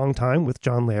a long time with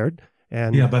John Laird.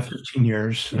 And about 15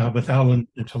 years with Alan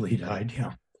until he died.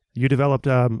 Yeah. You developed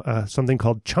something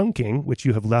called chunking, which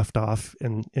you have left off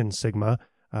in Sigma.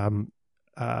 And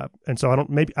so I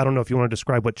don't know if you want to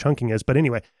describe what chunking is, but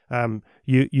anyway,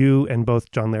 you and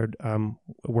both John Laird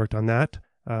worked on that,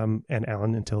 and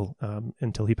Alan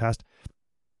until he passed.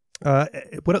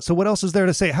 What else is there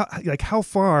to say? How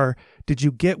far did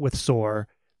you get with SOAR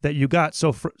that you got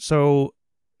so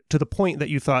to the point that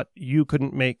you thought you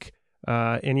couldn't make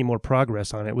any more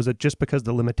progress on it? Was it just because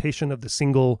the limitation of the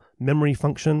single memory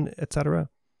function, et cetera?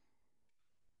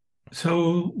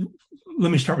 So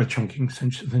let me start with chunking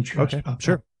since you asked about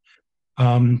sure.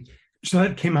 that. So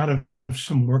that came out of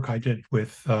some work I did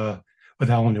with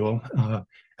Alan Newell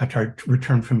after I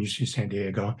returned from UC San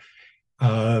Diego.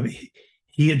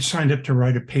 He had signed up to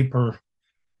write a paper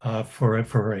for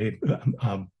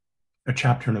a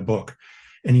chapter in a book,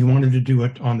 and he wanted to do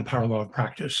it on the power law of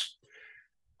practice,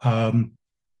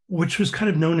 which was kind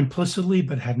of known implicitly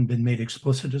but hadn't been made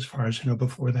explicit as far as I know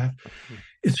before that.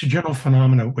 It's a general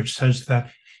phenomenon which says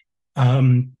that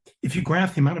if you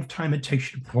graph the amount of time it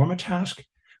takes you to perform a task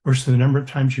versus the number of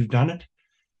times you've done it,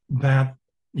 that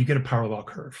you get a power law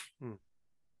curve.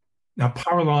 Now,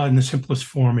 power law in the simplest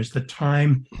form is the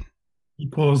time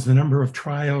equals the number of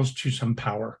trials to some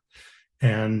power.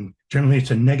 And generally it's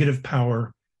a negative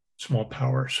power, small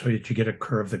power, so that you get a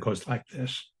curve that goes like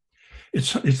this.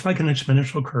 It's like an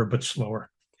exponential curve, but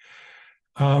slower.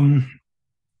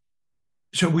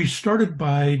 So we started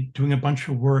by doing a bunch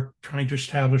of work trying to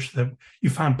establish that you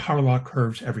found power law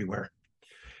curves everywhere.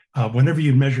 Whenever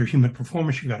you measure human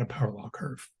performance, you got a power law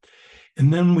curve.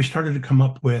 And then we started to come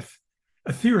up with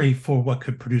a theory for what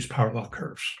could produce power law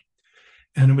curves.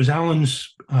 And it was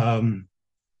Alan's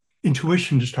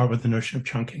intuition to start with the notion of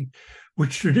chunking,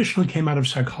 which traditionally came out of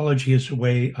psychology as a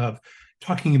way of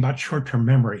talking about short-term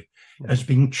memory as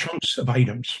being chunks of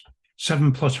items.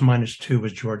 7 plus or minus 2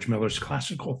 was George Miller's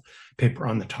classical paper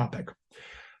on the topic.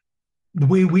 The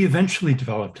way we eventually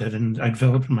developed it, and I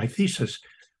developed in my thesis,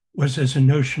 was as a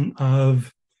notion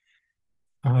of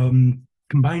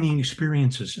combining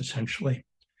experiences, essentially.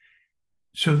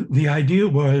 So the idea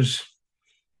was,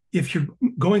 if you're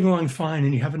going along fine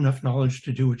and you have enough knowledge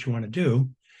to do what you want to do,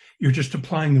 you're just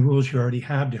applying the rules you already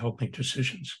have to help make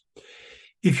decisions.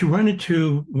 If you run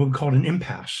into what we call an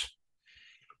impasse,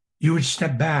 you would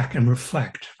step back and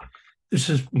reflect. This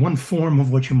is one form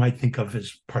of what you might think of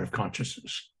as part of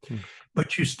consciousness.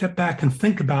 But you step back and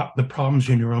think about the problems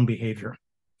in your own behavior,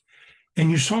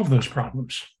 and you solve those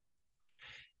problems.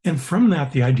 And from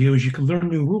that, the idea is you can learn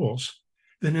new rules.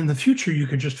 Then in the future, you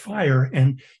could just fire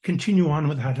and continue on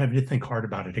without having to think hard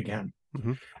about it again.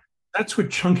 That's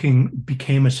what chunking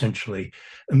became, essentially,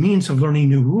 a means of learning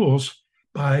new rules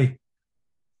by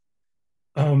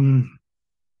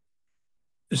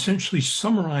essentially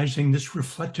summarizing this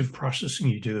reflective processing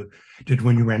you did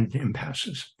when you ran into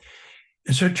impasses.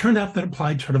 And so it turned out that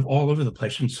applied sort of all over the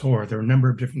place in SOAR. There were a number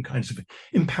of different kinds of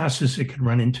impasses it could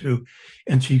run into.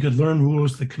 And so you could learn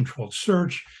rules that controlled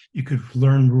search. You could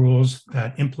learn rules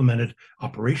that implemented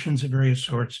operations of various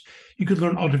sorts. You could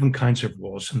learn all different kinds of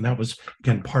rules. And that was,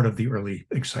 again, part of the early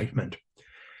excitement.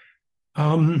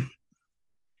 As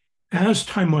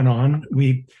time went on,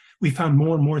 we found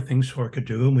more and more things SOAR could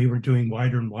do, and we were doing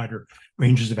wider and wider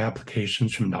ranges of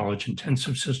applications, from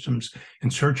knowledge-intensive systems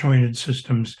and search-oriented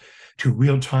systems to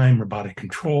real-time robotic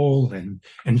control and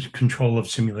control of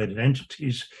simulated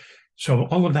entities. So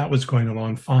all of that was going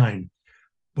along fine.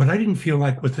 What I didn't feel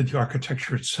like was that the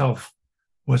architecture itself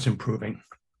was improving.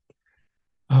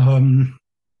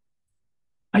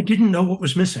 I didn't know what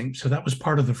was missing, so that was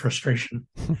part of the frustration.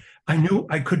 I knew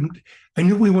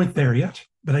we weren't there yet,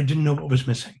 but I didn't know what was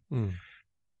missing.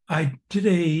 I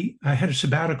had a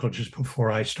sabbatical just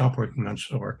before I stopped working on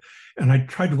SOAR, and I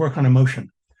tried to work on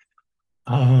emotion.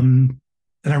 And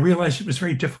I realized it was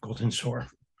very difficult in SOAR.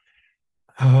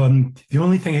 The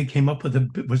only thing I came up with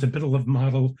was a bit of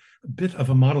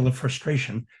a model of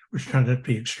frustration, which turned out to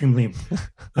be extremely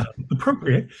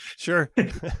appropriate. Sure.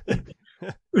 It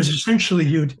was essentially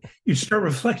you'd start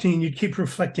reflecting, and you'd keep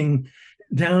reflecting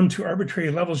down to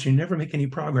arbitrary levels. You never make any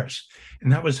progress,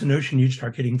 and that was the notion. You'd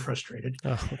start getting frustrated.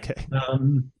 Oh, okay.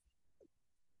 And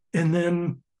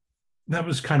then that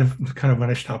was kind of when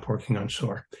I stopped working on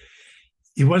SOAR.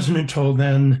 It wasn't until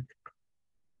then,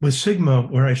 with Sigma,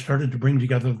 where I started to bring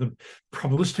together the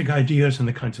probabilistic ideas and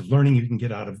the kinds of learning you can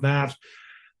get out of that,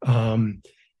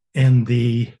 and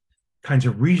the kinds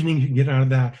of reasoning you can get out of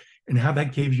that, and how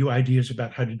that gave you ideas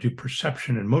about how to do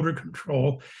perception and motor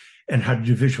control, and how to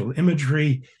do visual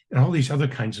imagery, and all these other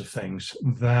kinds of things,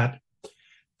 that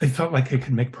I felt like I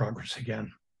could make progress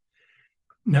again.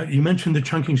 Now, you mentioned the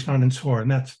chunking's not in SOAR,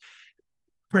 and that's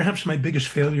perhaps my biggest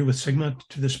failure with Sigma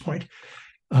to this point.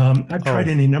 I've tried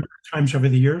any number of times over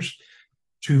the years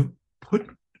to put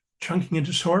chunking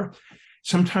into SOAR.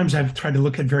 Sometimes I've tried to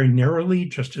look at very narrowly,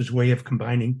 just as a way of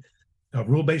combining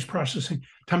rule-based processing,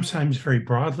 sometimes very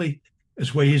broadly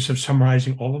as ways of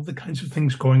summarizing all of the kinds of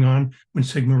things going on when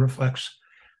Sigma reflects.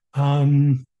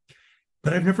 But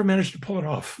I've never managed to pull it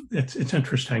off. It's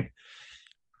interesting.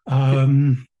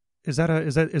 Is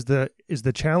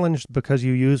the challenge because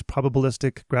you use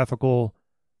probabilistic graphical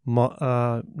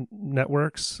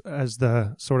networks as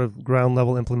the sort of ground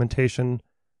level implementation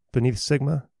beneath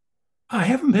Sigma? I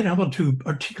haven't been able to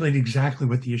articulate exactly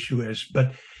what the issue is,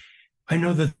 but I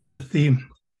know that the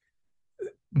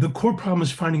core problem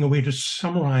is finding a way to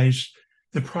summarize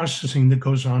the processing that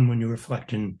goes on when you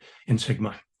reflect in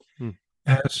Sigma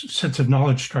as sets of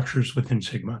knowledge structures within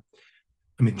Sigma.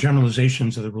 I mean,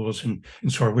 generalizations of the rules in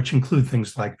SOAR, which include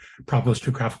things like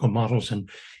probabilistic graphical models and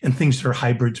things that are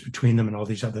hybrids between them and all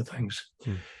these other things.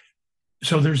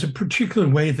 So there's a particular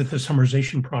way that the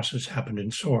summarization process happened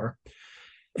in SOAR.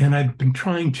 And I've been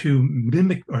trying to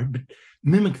mimic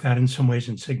that in some ways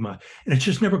in Sigma. And it's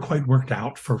just never quite worked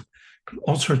out for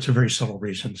all sorts of very subtle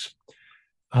reasons.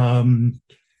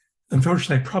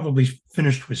 Unfortunately, I probably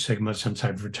finished with Sigma since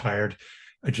I've retired.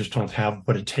 I just don't have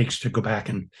what it takes to go back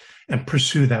and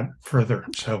pursue that further.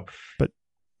 So, but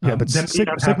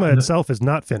Sigma itself is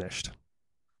not finished.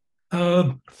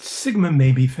 Sigma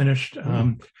may be finished.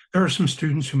 There are some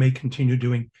students who may continue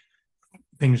doing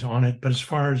things on it, but as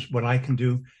far as what I can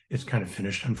do, it's kind of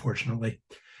finished, unfortunately.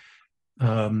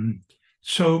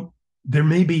 So there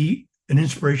may be an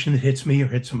inspiration that hits me or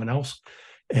hits someone else,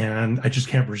 and I just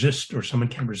can't resist, or someone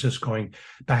can't resist going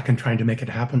back and trying to make it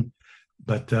happen.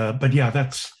 But yeah,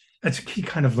 that's a key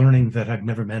kind of learning that I've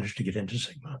never managed to get into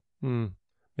Sigma.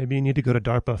 Maybe you need to go to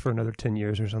DARPA for another 10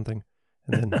 years or something,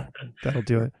 and then that'll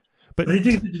do it. But I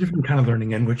did a different kind of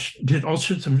learning in which did all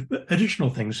sorts of additional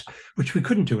things which we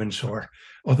couldn't do in SOAR.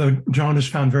 Although John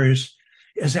has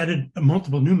added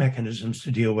multiple new mechanisms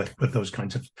to deal with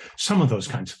some of those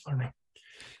kinds of learning.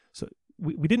 So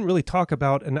we didn't really talk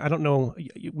about, and I don't know,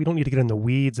 we don't need to get in the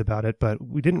weeds about it, but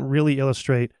we didn't really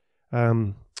illustrate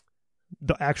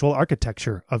the actual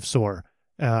architecture of SOAR,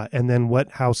 and then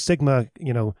how Sigma,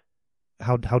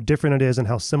 how different it is and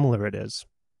how similar it is.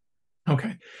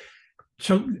 Okay.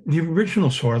 So the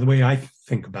original SOAR, the way I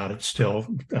think about it still,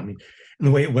 I mean, and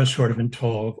the way it was sort of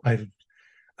until I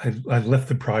left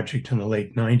the project in the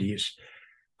late 90s,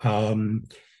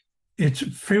 it's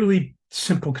fairly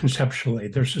simple conceptually.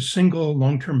 There's a single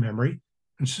long-term memory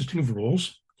consisting of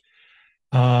rules.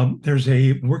 There's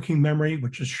a working memory,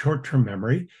 which is short-term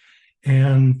memory.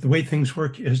 And the way things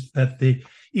work is that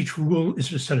each rule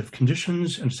is a set of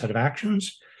conditions and a set of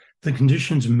actions. The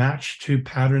conditions match to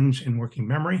patterns in working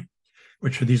memory,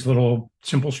 which are these little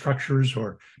simple structures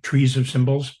or trees of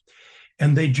symbols.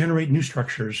 and they generate new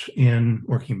structures in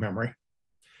working memory.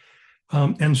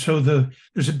 And so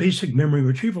there's a basic memory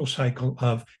retrieval cycle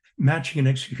of matching and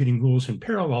executing rules in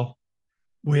parallel,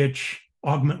 which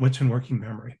augment what's in working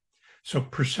memory. So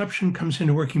perception comes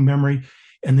into working memory,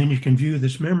 and then you can view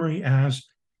this memory as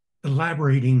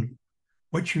elaborating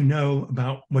what you know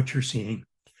about what you're seeing.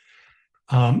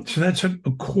 So that's a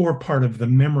core part of the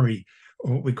memory,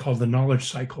 or what we call the knowledge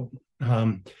cycle.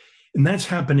 And that's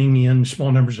happening in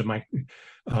small numbers of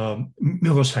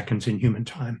milliseconds in human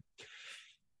time.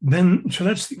 So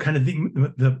that's kind of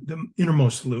the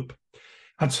innermost loop.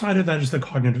 Outside of that is the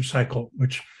cognitive cycle,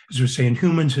 which, as we say in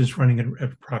humans, is running at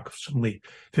approximately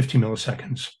 50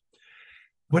 milliseconds.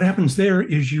 What happens there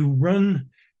is you run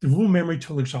the rule memory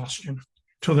till exhaustion,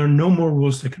 till there are no more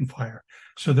rules that can fire.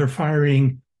 So they're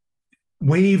firing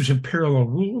waves of parallel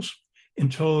rules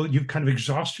until you've kind of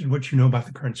exhausted what you know about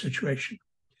the current situation.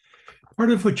 Part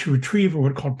of what you retrieve are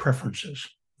what are called preferences.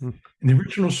 In the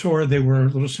original SOAR, they were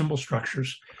little symbol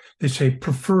structures. They say,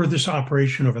 prefer this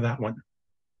operation over that one,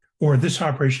 or this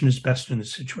operation is best in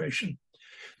this situation.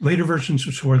 Later versions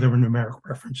of SOAR, there were numeric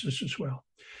preferences as well.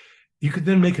 You could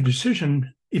then make a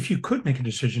decision. If you could make a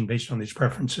decision based on these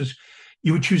preferences,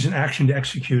 you would choose an action to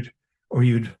execute, or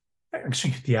you'd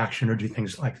execute the action or do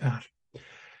things like that.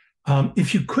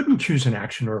 If you couldn't choose an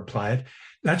action or apply it,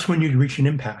 that's when you'd reach an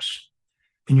impasse,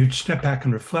 and you'd step back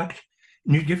and reflect,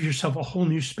 and you'd give yourself a whole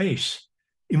new space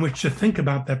in which to think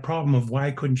about that problem of why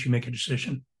couldn't you make a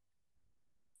decision.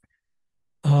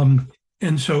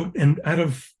 And out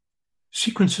of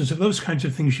sequences of those kinds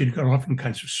of things, you'd go off in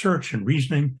kinds of search and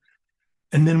reasoning.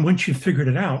 And then once you figured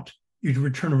it out, you'd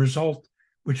return a result,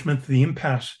 which meant the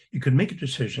impasse, you could make a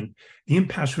decision, the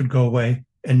impasse would go away,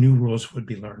 and new rules would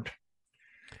be learned.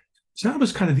 So that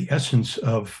was kind of the essence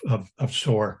of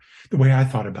SOAR, the way I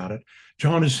thought about it.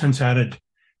 John has since added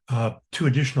 2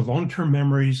 additional long-term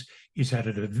memories. He's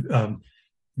added a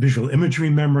visual imagery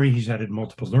memory. He's added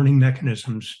multiple learning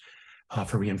mechanisms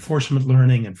for reinforcement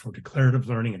learning and for declarative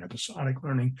learning and episodic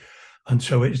learning. And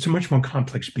so it's a much more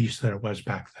complex beast than it was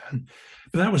back then.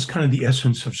 But that was kind of the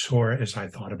essence of SOAR as I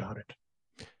thought about it.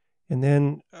 And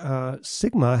then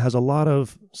Sigma has a lot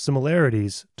of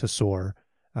similarities to SOAR.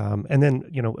 And then,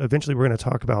 eventually we're going to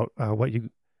talk about what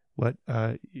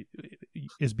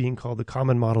is being called the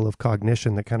common model of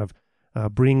cognition that kind of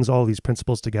brings all these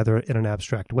principles together in an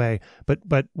abstract way.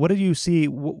 But what do you see?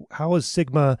 How is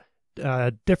Sigma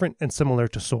different and similar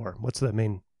to SOAR? What's the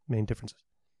main differences?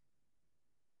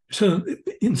 So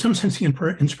in some sense, the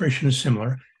inspiration is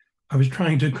similar. I was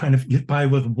trying to kind of get by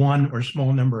with one or a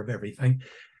small number of everything,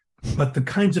 but the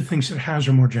kinds of things it has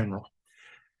are more general.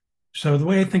 So the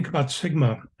way I think about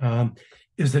Sigma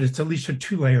is that it's at least a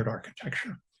 2-layered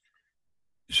architecture.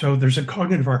 So there's a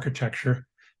cognitive architecture,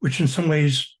 which in some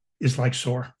ways is like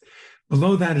SOAR.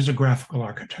 Below that is a graphical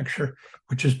architecture,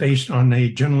 which is based on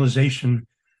a generalization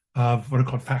of what are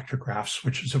called factor graphs,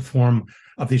 which is a form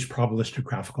of these probabilistic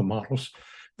graphical models.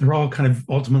 They're all kind of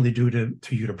ultimately due to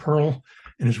Yuta Perl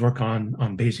and his work on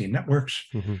Bayesian networks.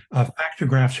 Mm-hmm. Factor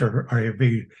graphs are a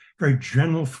very, very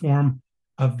general form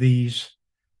of these.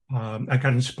 I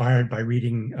got inspired by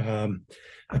reading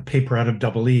a paper out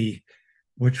of EE,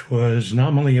 which was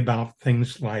nominally about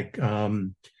things like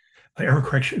error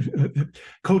correction,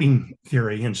 coding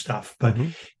theory and stuff. But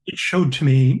it showed to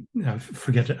me, I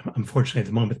forget it, unfortunately at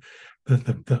the moment,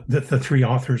 the 3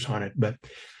 authors on it, but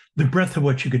the breadth of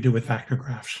what you could do with factor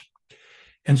graphs.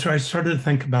 And so I started to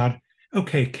think about,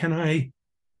 okay, can I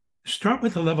start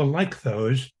with a level like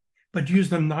those, but use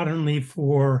them not only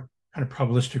for kind of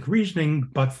probabilistic reasoning,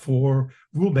 but for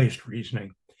rule-based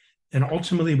reasoning. And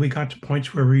ultimately, we got to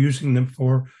points where we're using them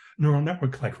for neural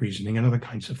network-like reasoning and other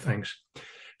kinds of things.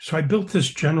 So I built this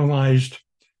generalized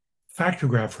factor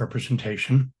graph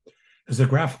representation as a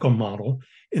graphical model,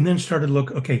 and then started to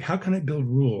look, okay, how can I build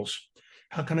rules?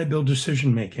 How can I build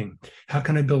decision-making? How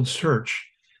can I build search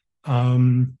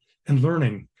and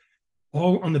learning,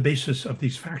 all on the basis of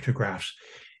these factor graphs,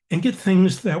 and get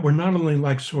things that were not only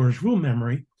like SOAR's rule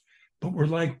memory, but were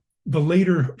like the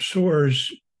later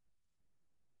SOAR's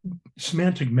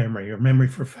semantic memory or memory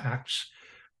for facts,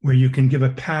 where you can give a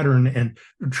pattern and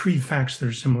retrieve facts that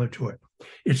are similar to it.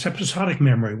 It's episodic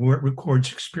memory, where it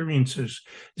records experiences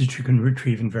that you can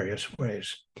retrieve in various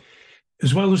ways,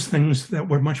 as well as things that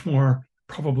were much more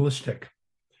probabilistic,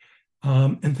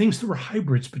 and things that were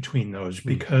hybrids between those,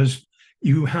 because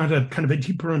you had a kind of a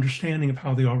deeper understanding of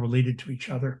how they all related to each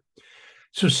other.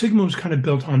 So Sigma was kind of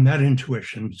built on that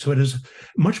intuition. So it is a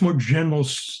much more general,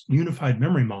 unified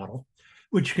memory model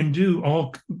which can do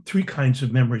all three kinds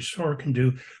of memories. Sora can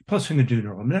do, plus it can do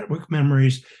neural network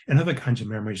memories and other kinds of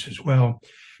memories as well.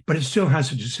 But it still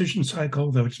has a decision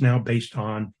cycle, though it's now based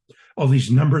on all these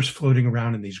numbers floating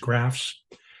around in these graphs.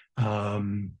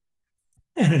 And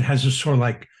it has a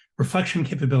Sora-like reflection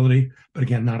capability, but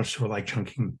again, not a Sora-like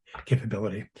chunking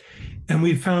capability. And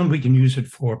we found we can use it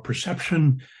for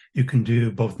perception. You can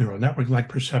do both neural network-like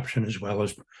perception as well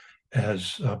as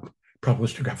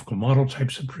probabilistic graphical model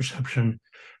types of perception.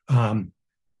 I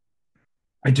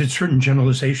did certain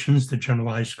generalizations that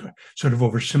generalize sort of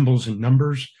over symbols and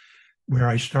numbers, where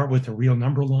I start with a real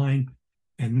number line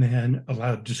and then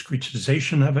allow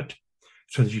discretization of it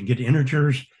so that you can get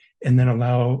integers, and then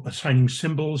allow assigning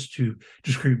symbols to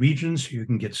discrete regions so you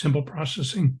can get symbol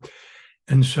processing.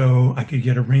 And so I could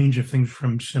get a range of things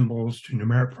from symbols to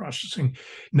numeric processing.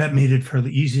 And that made it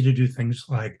fairly easy to do things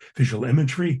like visual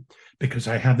imagery, because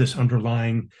I have this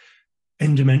underlying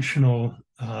n-dimensional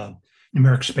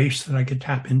numeric space that I could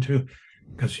tap into,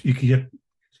 because you could get,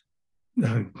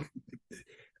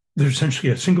 there's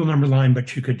essentially a single number line,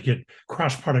 but you could get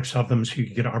cross products of them, so you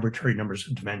could get arbitrary numbers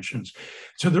of dimensions.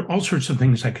 So there are all sorts of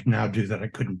things I could now do that I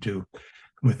couldn't do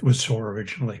with Sora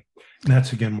originally. And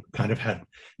that's, again, what kind of had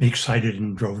me excited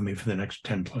and drove me for the next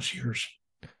 10 plus years.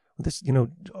 This,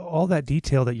 all that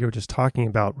detail that you were just talking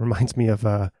about reminds me of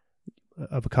a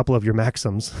couple of your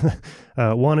maxims.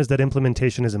 One is that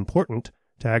implementation is important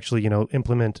to actually,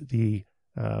 implement the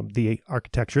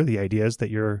architecture, the ideas that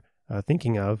you're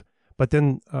thinking of. But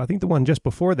then I think the one just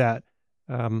before that,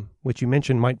 which you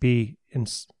mentioned might be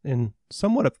in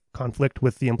somewhat of conflict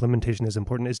with the implementation is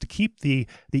important, is to keep the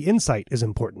insight is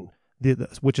important,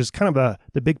 which is kind of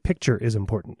the big picture is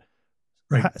important.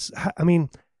 Right.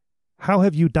 How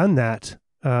have you done that?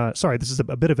 Sorry, this is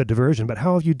a bit of a diversion, but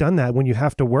how have you done that when you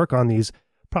have to work on these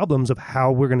problems of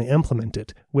how we're going to implement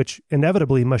it, which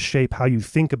inevitably must shape how you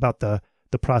think about the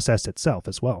process itself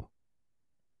as well?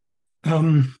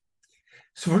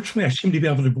 So fortunately, I seem to be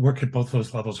able to work at both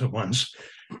those levels at once.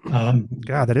 God,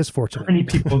 that is fortunate. Many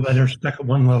people that are stuck at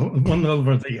one level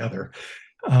or the other.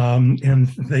 And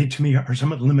they, to me, are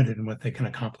somewhat limited in what they can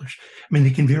accomplish. I mean, they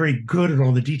can be very good at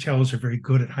all the details, are very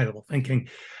good at high-level thinking,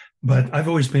 but I've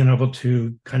always been able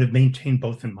to kind of maintain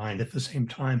both in mind at the same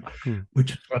time, which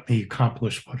has let me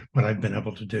accomplish what I've been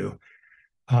able to do.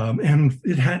 And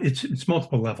it's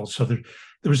multiple levels. So there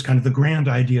was kind of the grand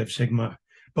idea of Sigma,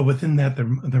 but within that,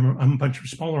 there are a bunch of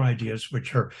smaller ideas,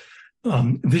 which are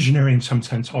visionary in some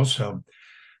sense also.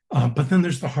 But then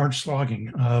there's the hard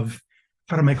slogging of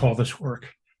how to make all this work.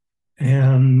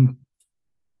 And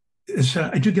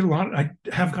I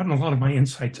have gotten a lot of my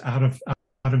insights out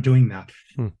of doing that.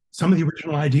 Some of the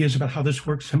original ideas about how this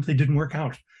works simply didn't work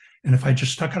out. And if I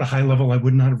just stuck at a high level, I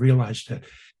would not have realized it.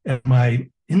 And my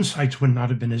insights would not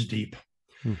have been as deep.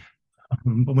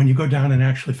 But when you go down and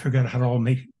actually figure out how to all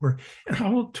make it work and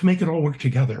how to make it all work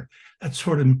together, that's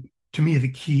sort of, to me,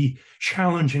 the key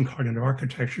challenge in cognitive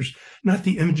architectures, not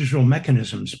the individual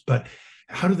mechanisms, but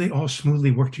how do they all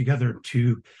smoothly work together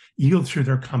to yield through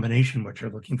their combination what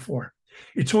you're looking for.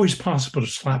 It's always possible to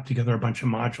slap together a bunch of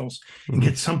modules and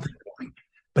get something going,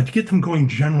 but to get them going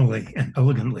generally and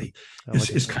elegantly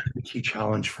is kind of the key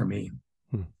challenge for me.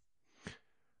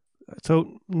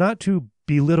 So not to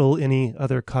belittle any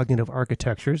other cognitive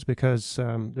architectures, because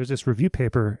there's this review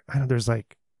paper. I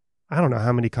don't know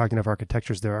how many cognitive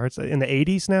architectures there are. It's in the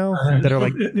 80s now that are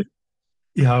like...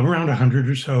 Yeah, around 100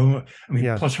 or so. I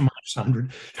mean, plus or minus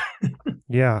 100.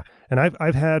 Yeah. And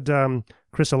I've had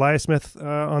Chris Eliasmith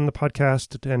on the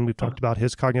podcast, and we've talked about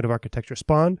his cognitive architecture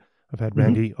Spawn. I've had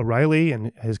Randy O'Reilly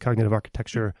and his cognitive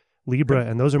architecture Libra,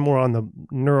 and those are more on the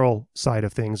neural side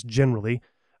of things generally.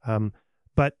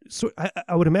 But so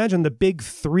I would imagine the big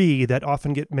three that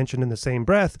often get mentioned in the same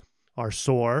breath are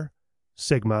SOAR,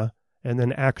 Sigma, and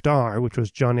then ACT-R, which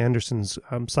was John Anderson's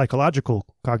psychological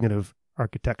cognitive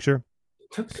architecture.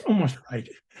 That's almost right.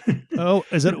 Oh,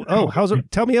 is it? Oh, how's it?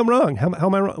 Tell me I'm wrong. How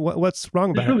am I wrong? What's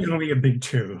wrong about it? There's really only a big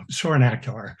two, SOAR and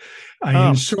ACT-R. I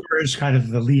mean, SOAR is kind of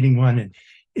the leading one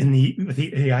with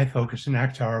the AI focus, and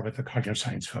ACT-R with the cognitive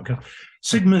science focus.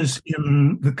 Sigma is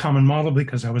in the Common Model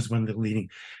because I was one of the leading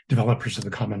developers of the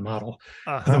Common Model.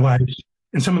 Otherwise,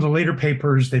 in some of the later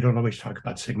papers, they don't always talk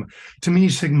about Sigma. To me,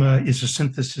 Sigma is a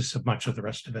synthesis of much of the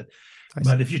rest of it.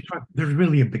 But if you talk, there's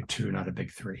really a big two, not a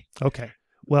big three. Okay.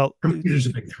 Well, for me, there's a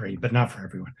big three, but not for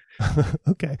everyone.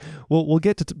 Okay. Well, we'll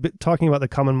get to talking about the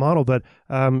Common Model, but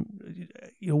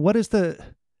what is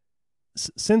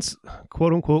since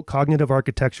quote unquote cognitive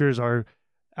architectures are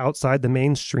outside the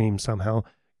mainstream somehow,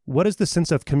 what is the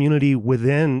sense of community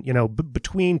within,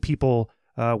 between people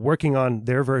working on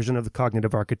their version of the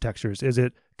cognitive architectures? Is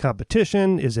it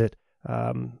competition? Is it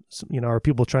Are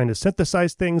people trying to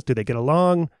synthesize things? Do they get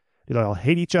along? Do they all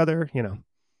hate each other?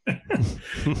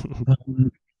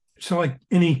 So like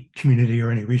any community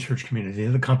or any research community,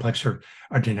 the complex are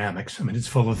dynamics. I mean, it's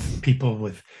full of people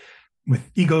with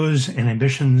egos and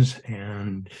ambitions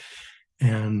and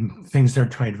things they're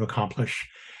trying to accomplish.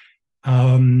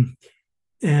 And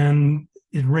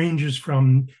it ranges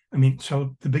from,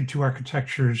 so the big two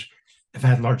architectures have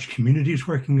had large communities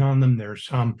working on them. There are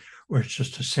some where it's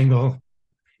just a single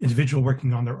individual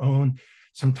working on their own.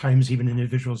 Sometimes even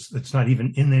individuals that's not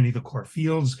even in any of the core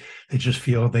fields. They just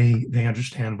feel they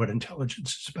understand what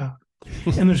intelligence is about.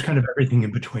 And there's kind of everything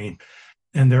in between.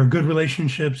 And there are good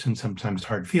relationships and sometimes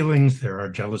hard feelings. There are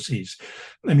jealousies.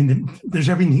 There's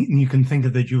everything you can think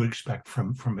of that you would expect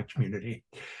from a community.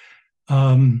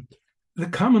 The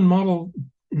common model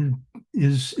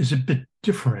is a bit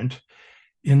different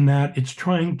in that it's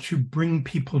trying to bring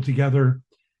people together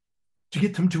to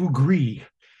get them to agree,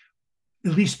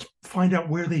 at least find out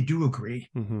where they do agree.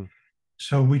 Mm-hmm.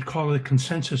 So we'd call it a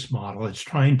consensus model. It's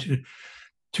trying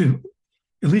to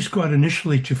at least go out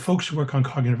initially to folks who work on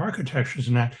cognitive architectures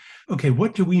and that, okay,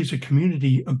 what do we as a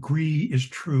community agree is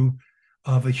true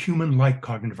of a human-like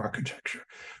cognitive architecture?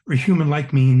 Where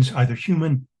human-like means either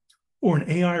human or an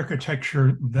AI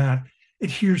architecture that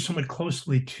adheres somewhat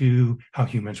closely to how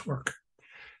humans work.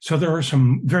 So there are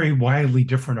some very wildly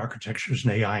different architectures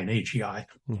in AI and AGI.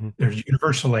 Mm-hmm. There's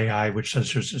universal AI, which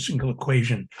says there's a single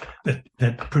equation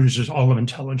that produces all of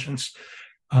intelligence.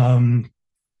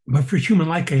 But for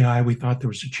human-like AI, we thought there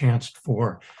was a chance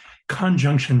for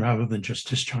conjunction rather than just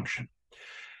disjunction.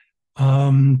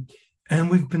 And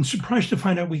we've been surprised to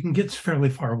find out we can get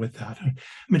fairly far with that.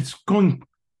 It's going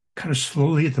kind of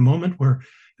slowly at the moment. We're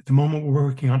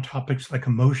working on topics like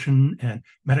emotion and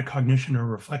metacognition or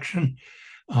reflection,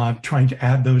 trying to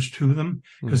add those to them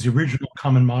because the original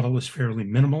common model is fairly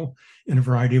minimal in a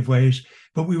variety of ways.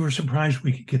 But we were surprised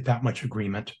we could get that much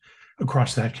agreement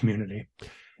across that community.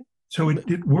 So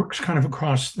it works kind of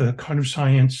across the cognitive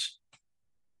science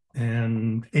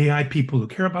and AI people who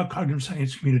care about cognitive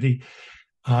science community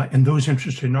and those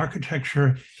interested in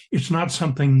architecture. It's not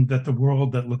something that the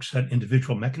world that looks at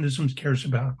individual mechanisms cares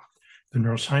about. The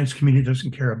neuroscience community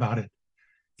doesn't care about it.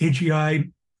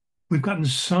 AGI, we've gotten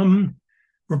some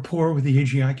rapport with the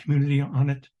AGI community on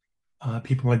it,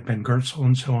 people like Ben Goertzel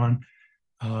and so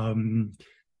on.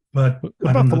 But what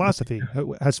about philosophy?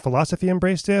 Has philosophy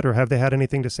embraced it, or have they had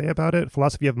anything to say about it?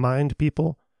 Philosophy of mind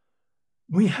people?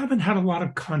 We haven't had a lot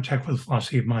of contact with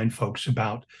philosophy of mind folks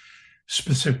about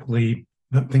specifically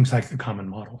things like the common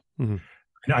model. Mm-hmm.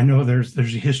 And I know there's a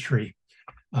history,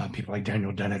 people like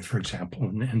Daniel Dennett, for example,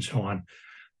 and so on.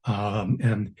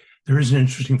 And there is an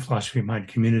interesting philosophy of mind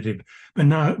community,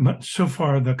 but so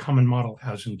far the common model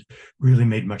hasn't really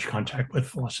made much contact with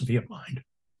philosophy of mind.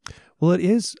 Well, it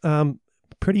is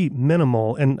pretty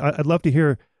minimal, and I'd love to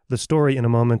hear the story in a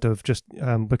moment of just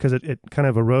because it kind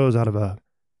of arose out of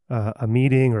a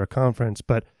meeting or a conference.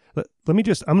 But let me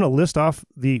I'm going to list off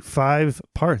the 5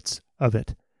 parts of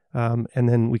it, and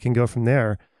then we can go from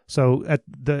there. So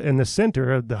in the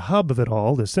center, the hub of it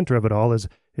all, the center of it all is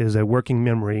a working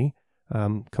memory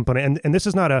component. And this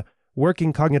is not a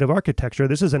working cognitive architecture.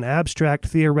 This is an abstract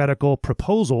theoretical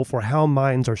proposal for how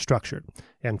minds are structured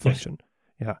and function.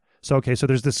 Yes. Yeah. So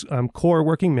there's this core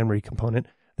working memory component.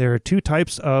 There are 2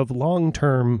 types of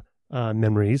long-term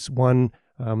memories. One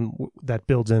that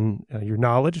builds in your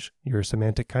knowledge, your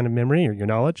semantic kind of memory or your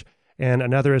knowledge. And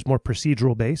another is more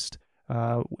procedural based,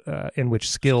 in which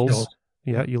skills.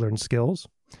 Yeah, you learn skills.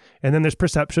 And then there's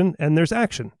perception and there's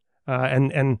action.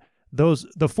 And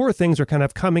the 4 things are kind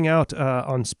of coming out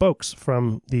on spokes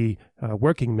from the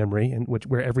working memory, in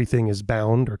where everything is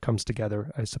bound or comes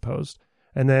together, I suppose.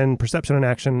 And then perception and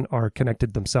action are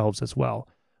connected themselves as well.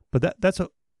 But that's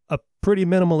a pretty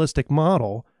minimalistic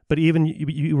model. But even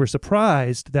you were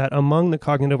surprised that among the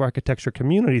cognitive architecture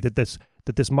community that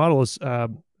this model is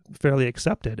fairly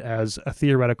accepted as a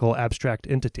theoretical abstract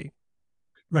entity.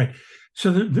 Right.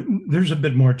 So there's a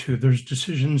bit more too. There's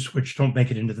decisions which don't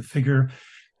make it into the figure.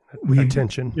 We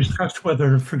discussed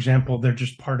whether, for example, they're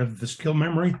just part of the skill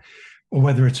memory or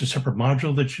whether it's a separate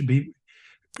module that should be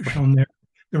shown there.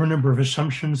 There were a number of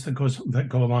assumptions that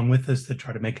go along with this that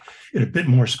try to make it a bit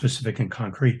more specific and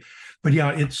concrete. But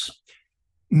yeah, it's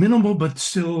minimal, but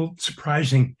still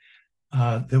surprising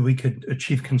that we could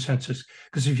achieve consensus.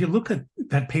 Because if you look at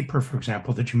that paper, for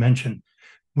example, that you mentioned,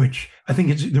 which I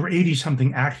think there were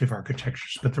 80-something active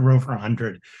architectures, but there were over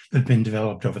 100 that have been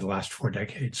developed over the last 4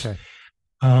 decades. Okay.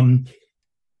 And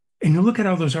you look at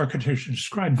how those architectures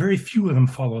described, very few of them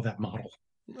follow that model.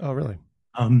 Oh, really?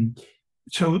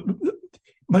 So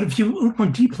But if you look more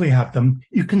deeply at them,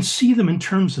 you can see them in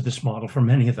terms of this model for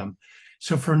many of them.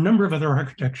 So for a number of other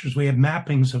architectures, we have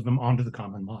mappings of them onto the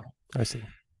common model. I see.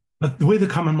 But the way the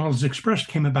common model is expressed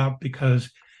came about because,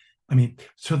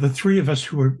 so the three of us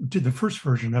who did the first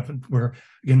version of it were,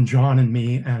 again, John and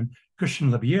me and Christian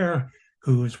Labière,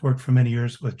 who has worked for many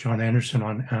years with John Anderson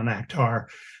on Actar.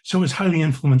 So it was highly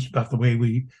influenced about the way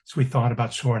we thought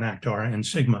about SOAR and Actar and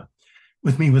Sigma.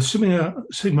 With me, with Sigma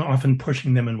often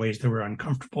pushing them in ways that were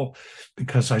uncomfortable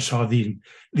because I saw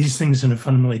these things in a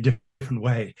fundamentally different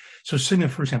way. So Sigma,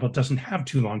 for example, doesn't have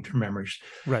two long-term memories.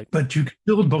 Right. But you can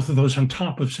build both of those on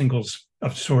top of Sigma's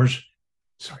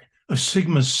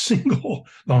single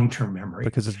long-term memory.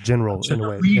 Because it's general in a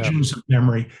way. Regions of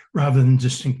memory rather than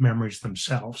distinct memories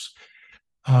themselves.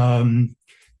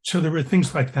 So there were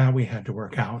things like that we had to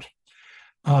work out.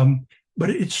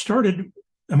 But it started,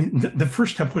 the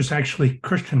first step was actually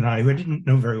Christian and I, who I didn't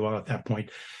know very well at that point,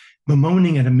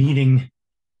 bemoaning at a meeting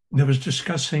that was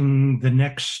discussing the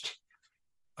next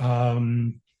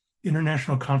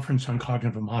international conference on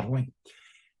cognitive modeling.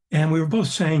 And we were both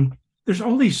saying, there's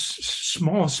all these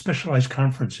small specialized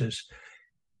conferences,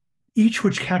 each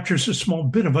which captures a small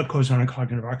bit of what goes on in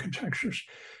cognitive architectures.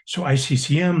 So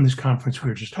ICCM, this conference we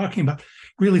were just talking about,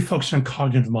 really focused on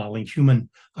cognitive modeling,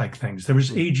 human-like things. There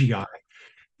was AGI.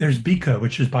 There's BICA,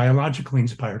 which is biologically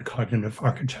inspired cognitive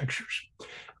architectures.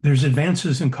 There's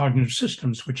advances in cognitive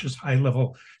systems, which is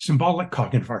high-level symbolic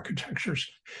cognitive architectures.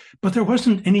 But there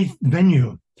wasn't any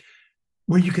venue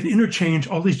where you could interchange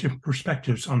all these different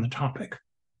perspectives on the topic.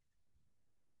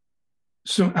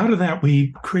 So out of that,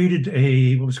 we created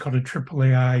what was called a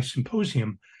AAAI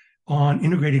symposium on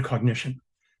integrated cognition,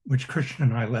 which Christian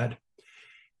and I led.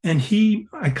 And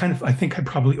I think I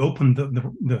probably opened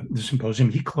the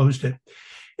symposium. He closed it.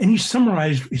 And he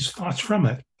summarized his thoughts from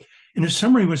it. And his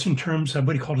summary was in terms of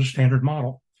what he called a standard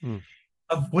model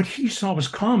of what he saw was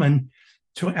common.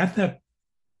 So at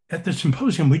the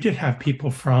symposium, we did have people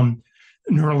from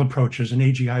neural approaches and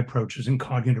AGI approaches and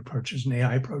cognitive approaches and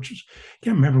AI approaches. I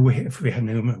can't remember if we had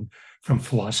anyone from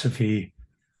philosophy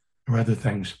or other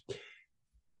things.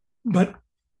 But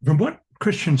from what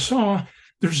Christian saw,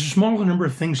 there's a smaller number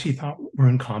of things he thought were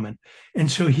in common.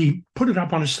 And so he put it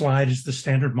up on a slide as the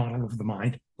standard model of the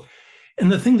mind.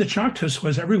 And the thing that shocked us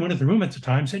was everyone in the room at the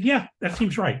time said, yeah, that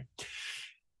seems right.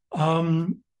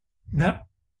 That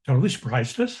totally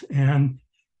surprised us and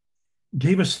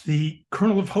gave us the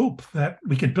kernel of hope that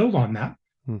we could build on that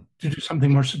to do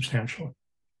something more substantial.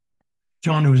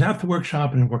 John, who was at the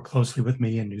workshop and worked closely with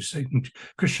me and knew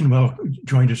Christian well,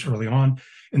 joined us early on.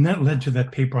 And that led to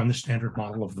that paper on the standard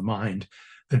model of the mind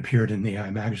that appeared in the AI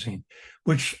magazine,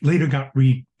 which later got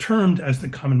retermed as the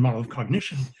common model of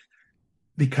cognition.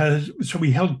 So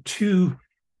we held two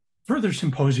further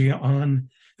symposia on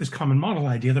this common model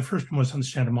idea. The first one was on the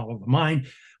standard model of the mind.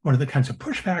 One of the kinds of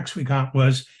pushbacks we got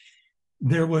was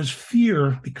there was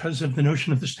fear because of the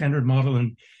notion of the standard model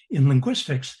in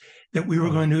linguistics that we were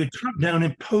going to top down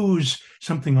impose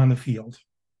something on the field.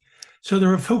 So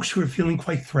there are folks who are feeling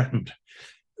quite threatened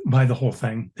by the whole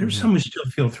thing. There's some who still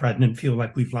feel threatened and feel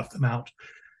like we've left them out.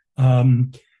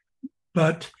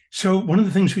 But so one of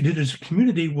the things we did as a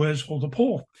community was hold a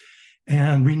poll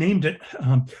and renamed it.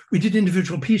 We did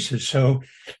individual pieces. So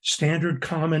standard,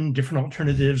 common, different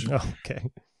alternatives. Okay.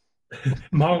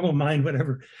 Model of mind,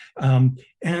 whatever.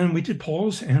 And we did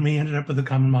polls and we ended up with the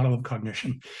common model of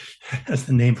cognition as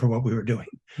the name for what we were doing.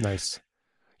 Nice.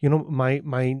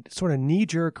 My sort of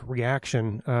knee-jerk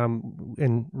reaction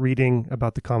in reading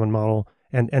about the common model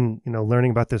and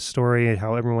learning about this story,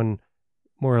 how everyone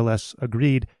more or less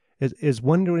agreed, is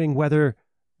wondering whether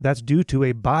that's due to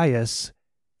a bias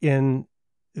in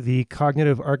the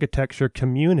cognitive architecture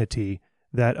community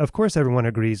that, of course, everyone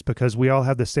agrees because we all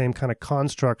have the same kind of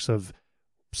constructs of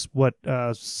what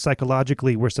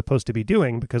psychologically we're supposed to be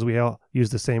doing because we all use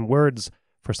the same words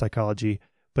for psychology,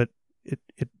 but it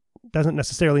doesn't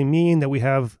necessarily mean that we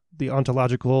have the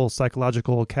ontological,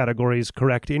 psychological categories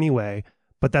correct anyway,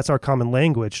 but that's our common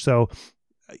language. So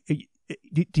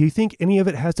do you think any of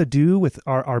it has to do with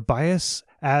our bias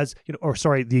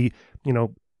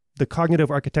the cognitive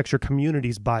architecture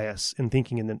community's bias in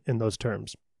thinking in those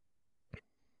terms?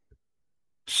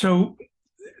 So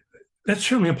that's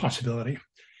certainly a possibility,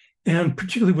 and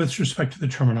particularly with respect to the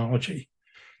terminology.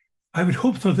 I would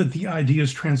hope, though, that the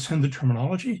ideas transcend the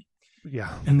terminology.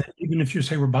 Yeah. And that even if you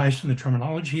say we're biased in the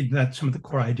terminology, that some of the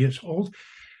core ideas hold.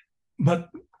 But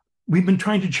we've been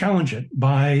trying to challenge it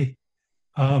by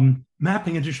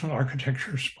mapping additional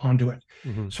architectures onto it.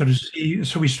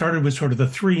 So we started with sort of the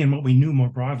three and what we knew more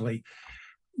broadly.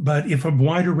 But if a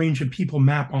wider range of people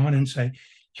map on and say,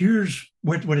 here's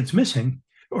what it's missing,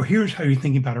 or here's how you're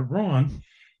thinking about it wrong,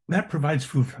 that provides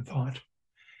food for thought.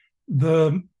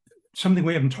 The something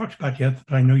we haven't talked about yet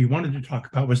that I know you wanted to talk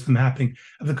about was the mapping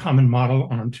of the common model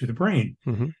onto the brain.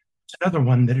 Mm-hmm. It's another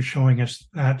one that is showing us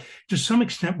that to some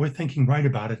extent we're thinking right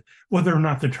about it, whether or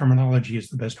not the terminology is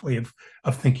the best way of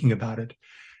thinking about it.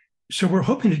 So we're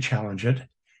hoping to challenge it.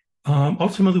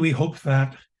 Ultimately, we hope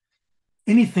that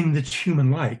anything that's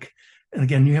human-like, and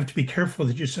again, you have to be careful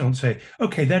that you don't say,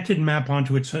 okay, that didn't map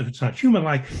onto it, so it's not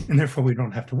human-like, and therefore we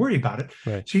don't have to worry about it.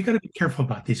 Right. So you got to be careful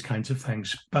about these kinds of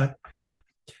things. But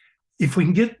if we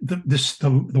can get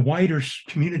the wider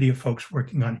community of folks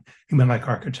working on human-like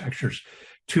architectures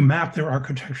to map their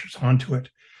architectures onto it,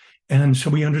 and so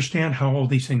we understand how all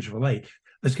these things relate.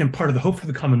 That's again part of the hope for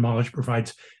the common knowledge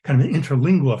provides kind of an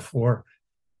interlingua for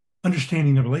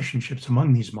understanding the relationships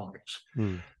among these models.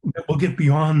 We'll get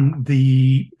beyond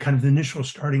the kind of the initial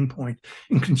starting point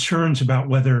and concerns about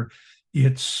whether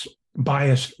it's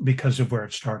biased because of where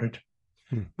it started.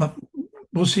 But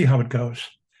we'll see how it goes.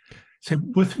 So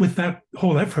with that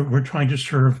whole effort, we're trying to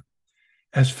serve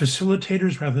as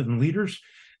facilitators rather than leaders.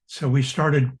 So we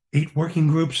started 8 working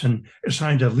groups and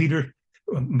assigned a leader.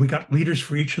 We got leaders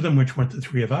for each of them, which weren't the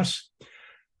 3 of us.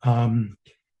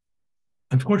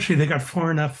 Unfortunately, they got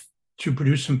far enough to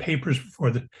produce some papers before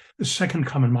the second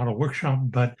Common Model workshop,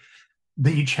 but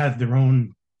they each had their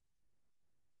own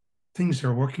things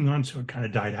they're working on, so it kind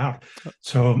of died out.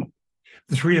 So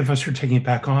the 3 of us are taking it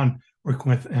back on,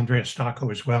 working with Andrea Stocco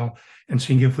as well, and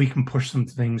seeing if we can push some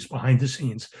things behind the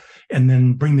scenes and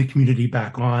then bring the community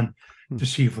back on to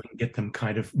see if we can get them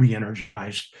kind of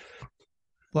re-energized.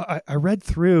 Well, I read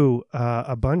through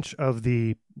a bunch of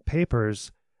the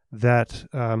papers that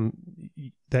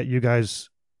that you guys,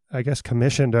 I guess,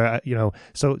 commissioned.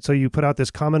 So you put out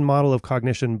this Common Model of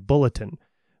Cognition bulletin,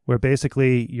 where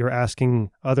basically you're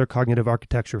asking other cognitive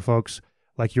architecture folks,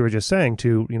 like you were just saying,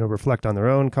 to reflect on their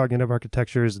own cognitive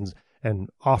architectures and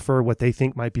offer what they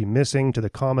think might be missing to the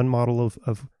common model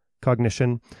of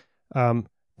cognition.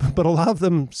 But a lot of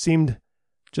them seemed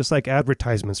just like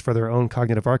advertisements for their own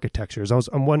cognitive architectures.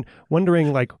 I'm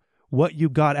wondering, like, what you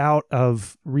got out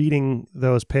of reading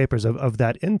those papers, of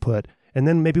that input, and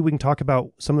then maybe we can talk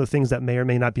about some of the things that may or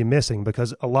may not be missing,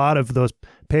 because a lot of those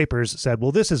papers said,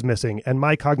 well, this is missing, and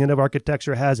my cognitive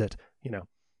architecture has it,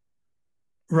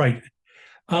 Right.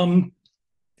 So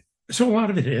a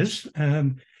lot of it is.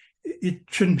 It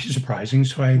shouldn't be surprising,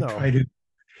 so I try to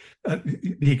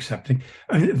be accepting.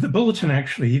 I mean, the bulletin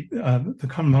actually, the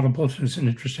Common Model Bulletin is an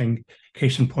interesting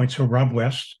case in point. So Rob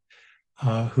West,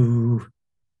 who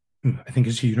I think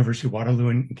is the University of Waterloo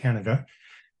in Canada,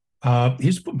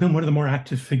 he's been one of the more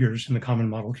active figures in the Common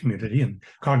Model community and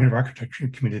cognitive architecture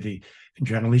community in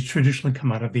general. He's traditionally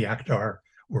come out of the ACTAR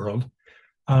world.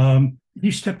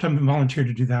 He stepped up and volunteered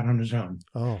to do that on his own.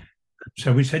 Oh.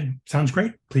 So we said, sounds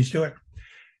great, please do it.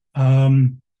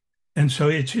 And so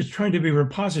it's trying to be a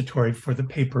repository for the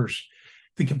papers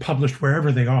that get published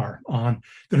wherever they are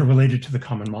that are related to the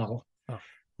Common Model. Oh.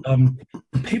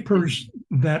 The papers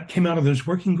that came out of those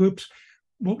working groups,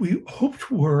 what we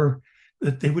hoped were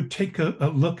that they would take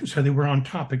a look, so they were on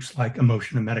topics like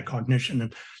emotion and metacognition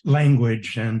and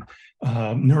language and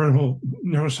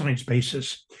neuroscience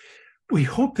basis. We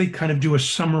hope they kind of do a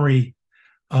summary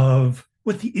of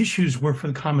what the issues were for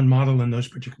the Common Model in those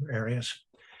particular areas.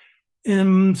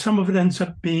 And some of it ends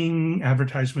up being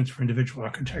advertisements for individual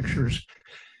architectures.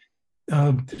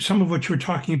 Some of what you were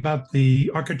talking about,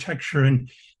 the architecture,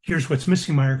 and here's what's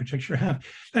missing my architecture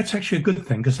that's actually a good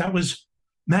thing, because that was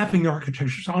mapping the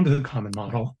architectures onto the Common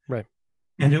Model. Right.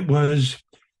 And it was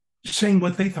saying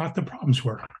what they thought the problems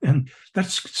were. And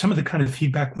that's some of the kind of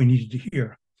feedback we needed to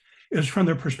hear. It was from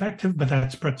their perspective, but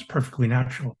that's perfectly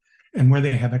natural and where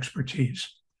they have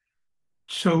expertise.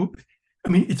 So, I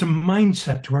mean, it's a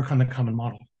mindset to work on the Common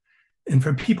Model. And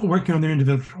for people working on their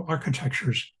individual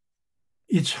architectures,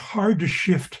 it's hard to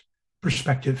shift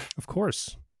perspective. Of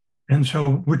course. And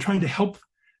so we're trying to help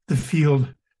the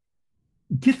field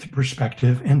get the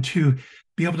perspective and to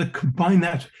be able to combine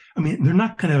that. I mean, they're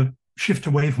not going to shift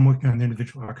away from working on their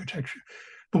individual architecture,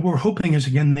 but what we're hoping is,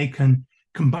 again, they can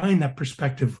combine that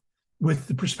perspective with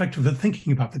the perspective of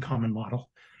thinking about the Common Model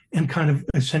and kind of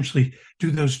essentially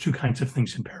do those two kinds of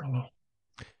things in parallel.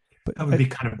 But that would be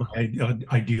kind of my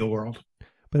ideal world.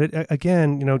 But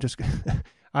again, just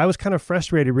I was kind of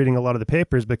frustrated reading a lot of the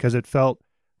papers because it felt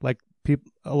like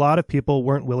a lot of people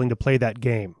weren't willing to play that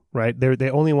game, right?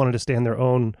 They only wanted to stay in their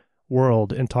own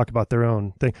world and talk about their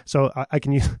own thing. So I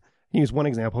can use one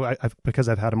example because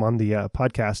I've had him on the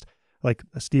podcast, like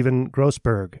Stephen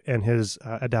Grossberg and his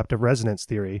adaptive resonance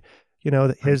theory.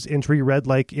 His entry read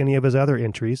like any of his other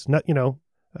entries. Not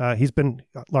He's been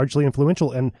largely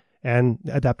influential, and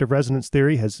adaptive resonance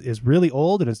theory is really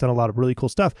old and it's done a lot of really cool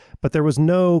stuff. But there was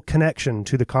no connection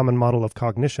to the common model of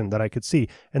cognition that I could see,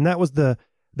 and that was the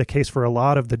case for a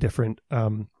lot of the different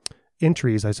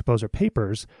entries, I suppose, or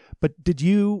papers. But did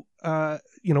you,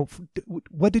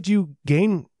 what did you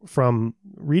gain from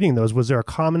reading those? Was there a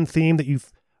common theme that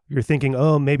you're thinking,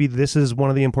 oh, maybe this is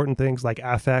one of the important things, like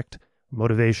affect,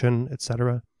 motivation,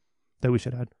 etc., that we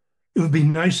should add? It would be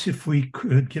nice if we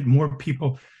could get more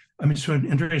people. I mean, so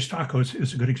Andreas Stocko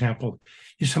is a good example.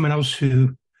 He's someone else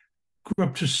who grew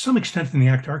up to some extent in the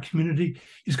ACT-R community.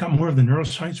 He's got more of the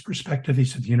neuroscience perspective.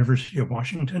 He's at the University of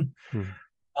Washington.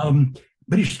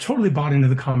 But he's totally bought into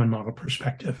the common model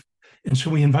perspective. And so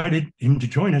we invited him to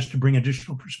join us to bring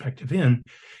additional perspective in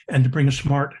and to bring a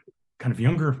smart, kind of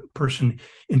younger person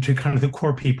into kind of the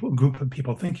core group of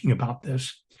people thinking about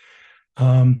this.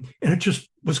 And it just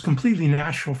was completely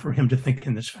natural for him to think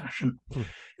in this fashion.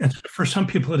 And for some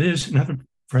people it is, and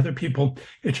for other people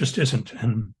it just isn't.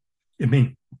 And it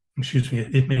may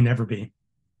never be.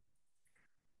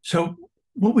 So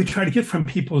what we try to get from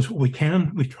people is what we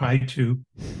can. We try to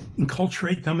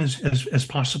enculturate them as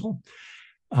possible,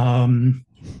 and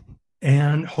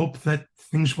hope that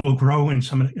things will grow in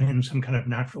some kind of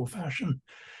natural fashion.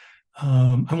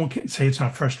 I won't say it's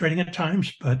not frustrating at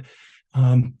times, but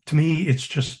to me, it's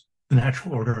just the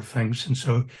natural order of things. And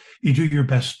so you do your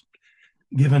best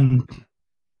given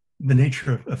the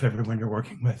nature of everyone you're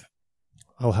working with.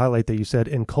 I'll highlight that you said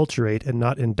enculturate and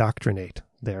not indoctrinate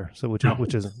there, so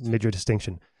which is a major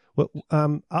distinction. Well,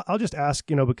 I'll just ask,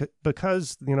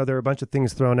 because there are a bunch of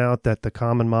things thrown out that the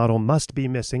common model must be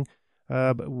missing.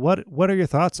 But what are your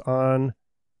thoughts on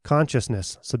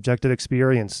consciousness, subjective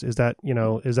experience? Is that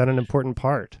an important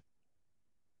part?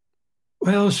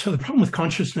 Well, so the problem with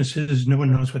consciousness is no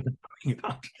one knows what they're talking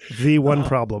about. The one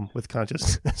problem with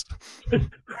consciousness.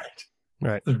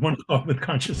 Right. There's one problem with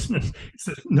consciousness. It's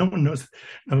that no one knows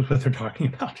what they're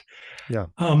talking about. Yeah.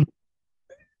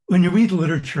 When you read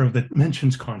literature that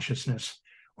mentions consciousness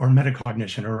or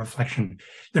metacognition or reflection,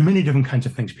 there are many different kinds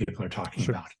of things people are talking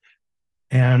about.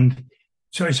 And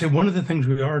so I say one of the things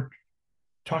we are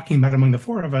talking about among the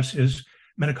four of us is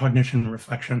metacognition and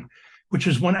reflection, which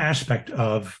is one aspect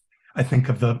of, I think,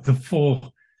 of the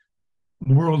full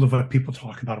world of what people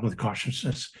talk about with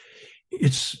consciousness.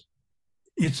 It's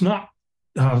not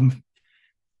the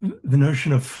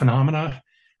notion of phenomena.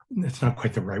 It's not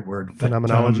quite the right word.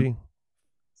 Phenomenology.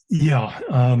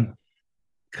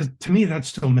 Because to me, that's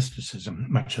still mysticism,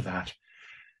 much of that.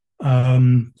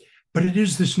 But it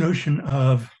is this notion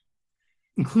of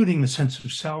including the sense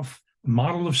of self, the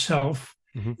model of self,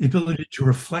 the ability to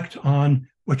reflect on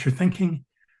what you're thinking.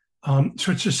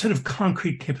 So it's a set of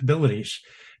concrete capabilities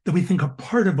that we think are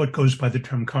part of what goes by the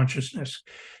term consciousness,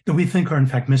 that we think are in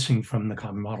fact missing from the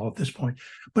common model at this point,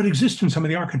 but exist in some of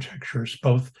the architectures.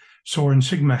 Both SOAR and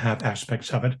Sigma have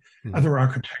aspects of it. Other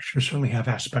architectures certainly have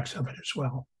aspects of it as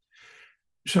well.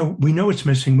 So we know it's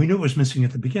missing. We knew it was missing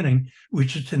at the beginning. We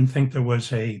just didn't think there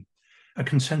was a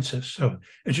consensus. So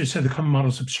as you said, the common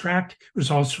model is abstract. It was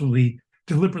also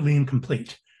deliberately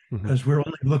incomplete because we're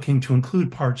only looking to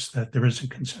include parts that there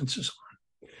isn't consensus on.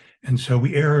 And so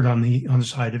we erred on the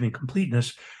side of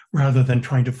incompleteness rather than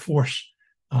trying to force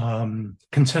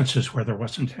consensus where there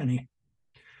wasn't any.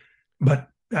 But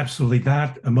absolutely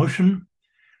that emotion.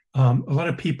 A lot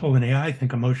of people in AI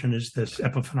think emotion is this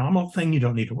epiphenomenal thing you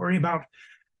don't need to worry about.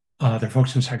 There are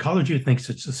folks in psychology who thinks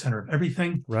it's the center of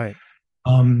everything. Right.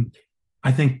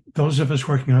 I think those of us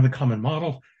working on the common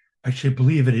model actually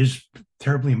believe it is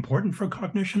terribly important for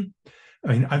cognition.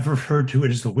 I mean, I've referred to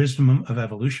it as the wisdom of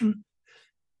evolution.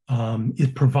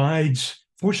 It provides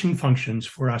forcing functions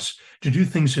for us to do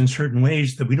things in certain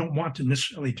ways that we don't want to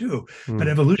necessarily do, but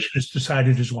evolution has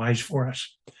decided is wise for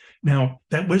us. Now,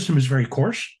 that wisdom is very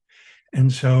coarse,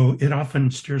 and so it often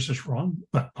steers us wrong,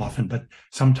 not often, but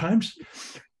sometimes.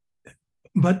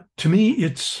 But to me,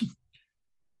 it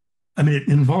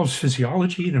involves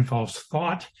physiology, it involves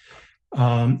thought,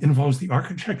 it involves the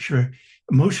architecture.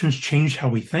 Emotions change how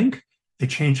we think, they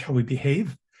change how we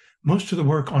behave. Most of the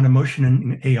work on emotion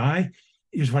in AI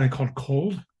is what I call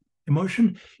cold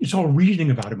emotion. It's all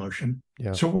reasoning about emotion.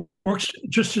 Yeah. So it works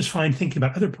just as fine thinking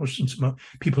about other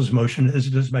people's emotion as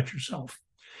it does about yourself.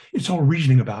 It's all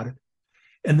reasoning about it.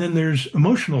 And then there's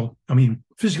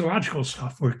physiological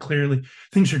stuff where clearly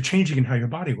things are changing in how your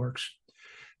body works.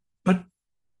 But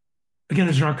again,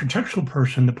 as an architectural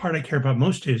person, the part I care about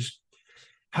most is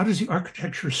how does the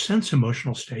architecture sense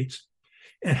emotional states?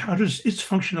 And how does its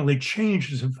functionality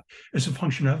change as a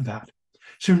function of that?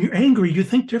 So when you're angry, you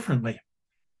think differently.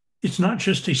 It's not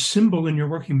just a symbol in your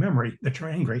working memory that you're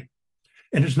angry.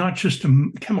 And it's not just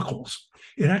chemicals.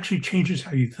 It actually changes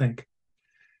how you think.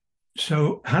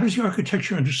 So how does the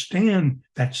architecture understand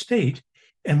that state?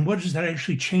 And what does that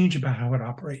actually change about how it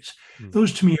operates?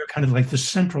 Those to me are kind of like the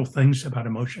central things about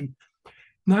emotion.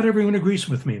 Not everyone agrees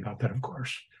with me about that, of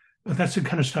course, but that's the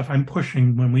kind of stuff I'm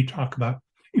pushing when we talk about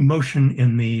emotion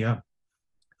in the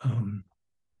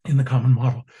common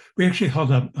model. We actually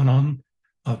held a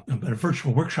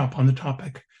virtual workshop on the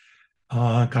topic,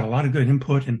 got a lot of good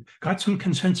input and got some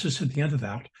consensus at the end of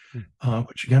that,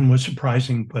 which again was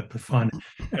surprising but fun.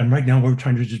 And right now we're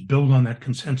trying to just build on that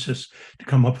consensus to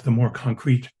come up with a more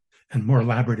concrete and more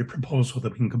elaborated proposal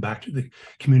that we can go back to the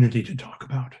community to talk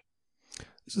about.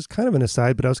 This is kind of an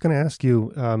aside, but I was going to ask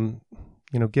you,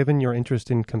 given your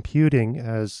interest in computing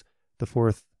as the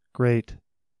fourth great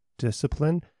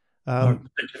discipline,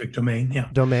 scientific domain, yeah.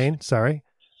 Domain, sorry.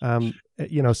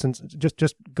 Since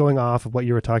just going off of what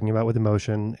you were talking about with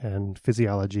emotion and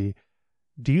physiology,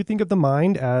 do you think of the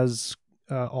mind as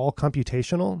all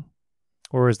computational,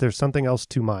 or is there something else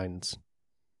to minds?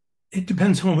 It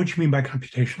depends on what you mean by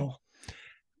computational.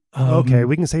 Okay,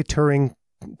 we can say Turing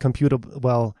computable.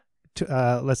 Well,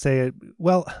 let's say,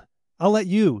 I'll let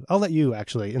you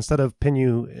actually, instead of pin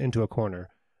you into a corner.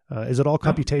 Is it all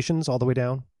computations all the way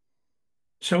down?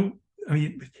 So,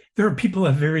 there are people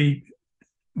that have very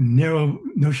narrow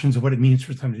notions of what it means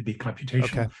for them to be computational.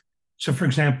 Okay. So, for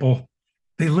example,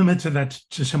 they limit that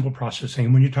to simple processing.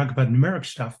 And when you talk about numeric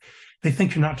stuff, they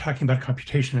think you're not talking about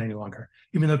computation any longer,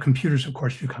 even though computers, of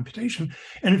course, do computation.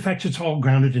 And in fact, it's all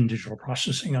grounded in digital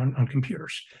processing on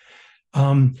computers.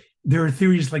 There are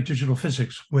theories like digital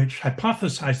physics, which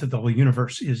hypothesize that the whole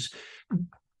universe is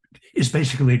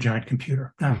basically a giant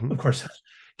computer. Now, of course, that's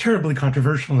terribly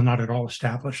controversial and not at all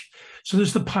established. So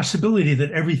there's the possibility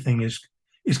that everything is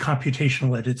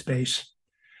computational at its base.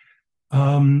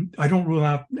 I don't rule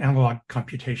out analog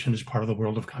computation as part of the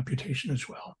world of computation as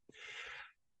well.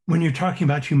 When you're talking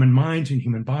about human minds and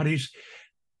human bodies,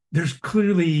 there's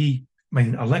clearly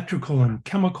electrical and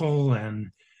chemical,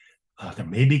 and there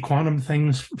may be quantum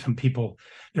things.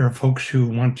 There are folks who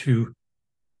want to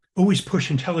always push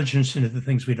intelligence into the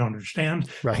things we don't understand.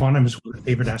 Right. Quantum is one of the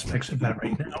favorite aspects of that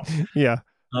right now. Yeah.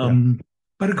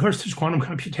 But of course, there's quantum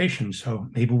computation, so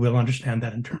maybe we'll understand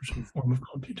that in terms of a form of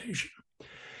computation.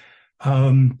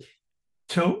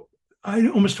 So I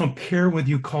almost don't care whether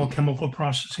you call chemical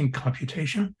processing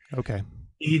computation. Okay.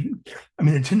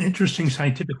 It's an interesting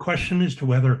scientific question as to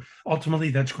whether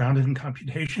ultimately that's grounded in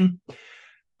computation.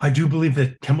 I do believe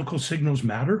that chemical signals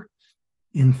matter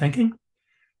in thinking.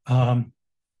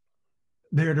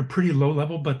 They're at a pretty low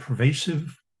level, but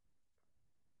pervasive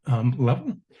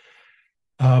level.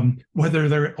 Whether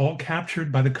they're all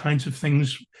captured by the kinds of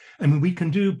things, we can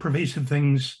do pervasive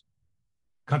things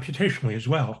computationally as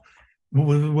well.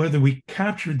 Whether we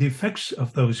captured the effects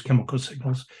of those chemical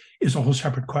signals is a whole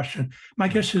separate question. My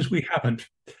guess is we haven't.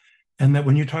 And that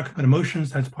when you talk about emotions,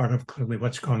 that's part of clearly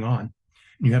what's going on.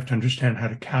 And you have to understand how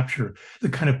to capture the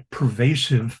kind of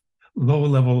pervasive,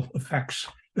 low-level effects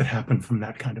that happen from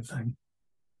that kind of thing.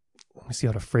 Let me see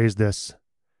how to phrase this.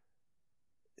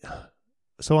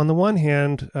 So on the one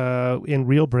hand, in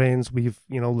real brains, we've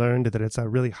learned that it's a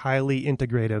really highly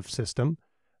integrative system,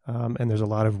 and there's a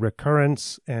lot of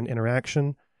recurrence and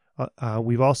interaction.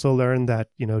 We've also learned that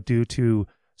due to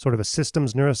sort of a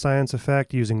systems neuroscience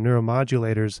effect using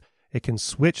neuromodulators, it can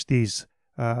switch these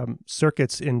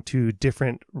circuits into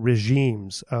different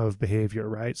regimes of behavior,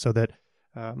 right? So that,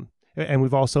 and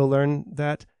we've also learned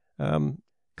that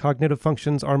cognitive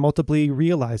functions are multiply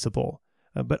realizable.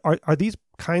 But are these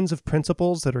kinds of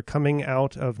principles that are coming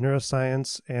out of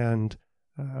neuroscience and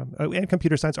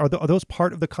computer science, are those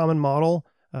part of the common model,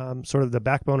 sort of the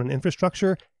backbone and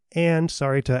infrastructure? And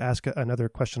sorry to ask another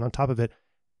question on top of it,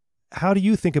 how do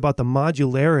you think about the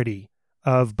modularity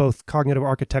of both cognitive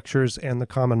architectures and the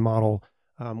common model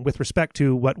with respect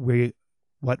to what we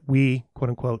quote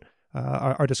unquote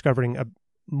are discovering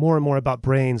more and more about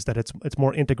brains, that it's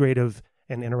more integrative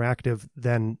and interactive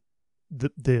than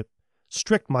the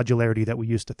strict modularity that we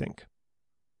used to think?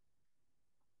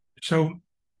 So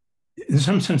in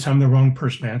some sense, I'm the wrong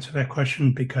person to answer that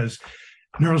question because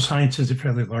neuroscience is a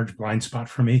fairly large blind spot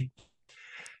for me.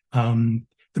 The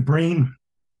brain,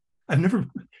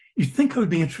 you'd think I would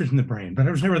be interested in the brain, but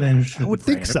I was never that interested in the brain. I would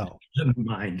think so. In the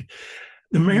mind.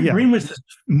 The brain was this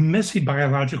messy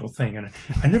biological thing, and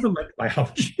I never liked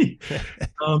biology.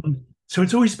 So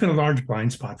it's always been a large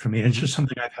blind spot for me. And it's just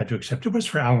something I've had to accept. It was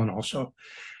for Alan also.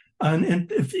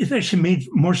 And it actually made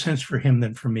more sense for him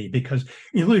than for me, because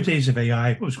in the early days of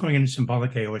AI, what was going into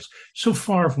symbolic AOS so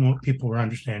far from what people were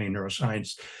understanding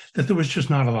neuroscience that there was just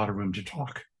not a lot of room to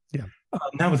talk. Yeah.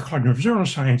 Now with cognitive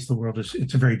neuroscience,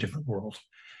 it's a very different world.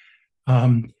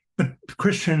 But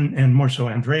Christian, and more so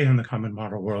Andrea in the common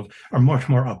model world, are much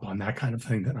more up on that kind of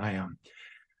thing than I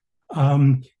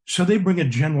am. So they bring a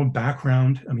general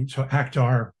background. I mean, so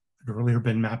Akhtar had earlier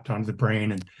been mapped onto the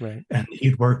brain, and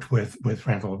he'd worked with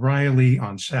Randall O'Reilly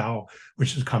on Cell,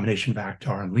 which is a combination of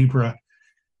Akhtar and Libra.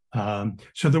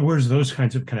 So there was those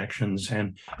kinds of connections,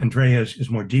 and Andrea is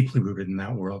more deeply rooted in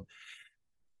that world.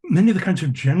 Many of the kinds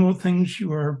of general things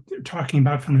you are talking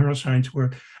about from neuroscience,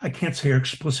 where I can't say are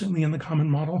explicitly in the common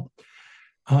model.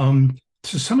 To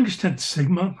some extent,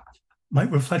 sigma might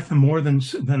reflect them more than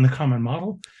the common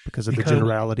model because of the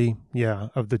generality,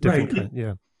 of the different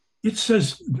right. It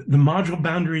says the module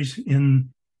boundaries in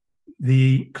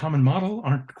the common model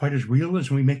aren't quite as real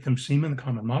as we make them seem in the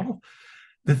common model,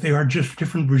 that they are just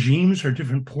different regimes or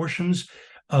different portions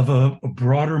of a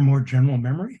broader, more general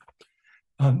memory.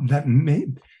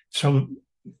 So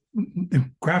the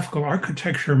graphical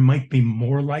architecture might be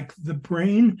more like the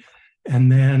brain,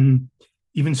 and then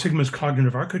even Sigma's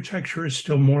cognitive architecture is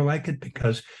still more like it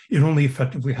because it only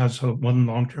effectively has one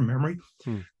long-term memory.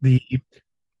 The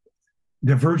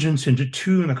divergence into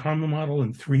 2 in the common model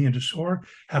and 3 into SOAR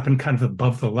happen kind of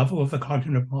above the level of the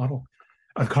cognitive model,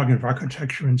 of cognitive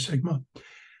architecture in Sigma.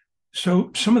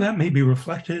 So some of that may be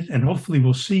reflected, and hopefully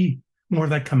we'll see more of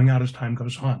that coming out as time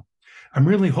goes on. I'm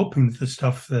really hoping that the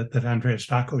stuff that Andrea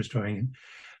Stocco is doing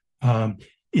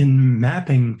in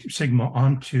mapping Sigma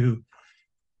onto,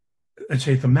 let's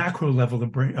say, at the macro level, the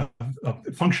brain of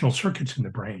functional circuits in the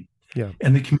brain,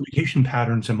 and the communication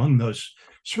patterns among those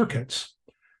circuits,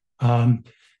 that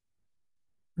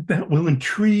will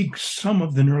intrigue some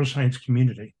of the neuroscience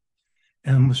community,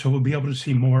 and so we'll be able to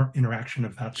see more interaction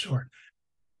of that sort.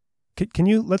 Can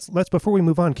you let's before we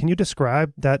move on, can you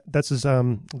describe that? This is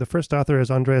the first author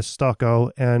is Andrea Stocco,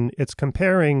 and it's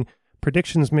comparing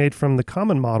predictions made from the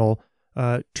common model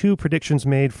to predictions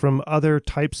made from other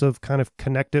types of kind of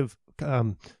connectome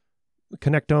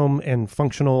and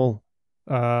functional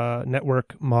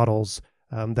network models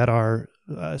that are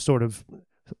sort of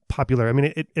popular. I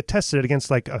mean, it tested it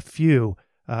against like a few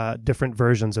different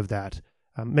versions of that.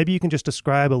 Maybe you can just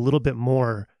describe a little bit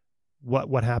more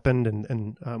what happened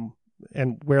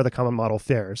and where the common model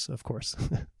fares, of course.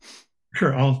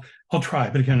 Sure, I'll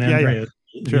try. But again, Andrea is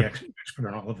the expert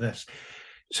on all of this.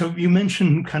 So you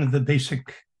mentioned kind of the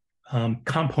basic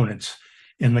components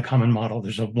in the common model.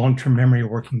 There's a long-term memory, a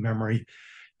working memory,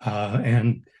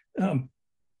 and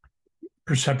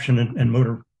perception and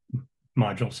motor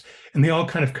modules. And they all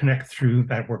kind of connect through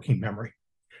that working memory.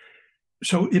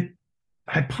 So it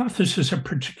hypothesis a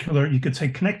particular, you could say,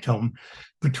 connectome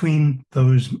between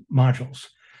those modules.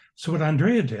 So what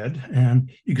Andrea did,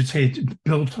 and you could say it's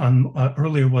built on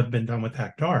earlier what had been done with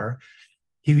Akhtar,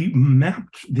 he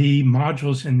mapped the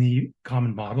modules in the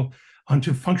common model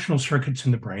onto functional circuits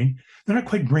in the brain. They're not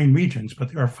quite brain regions,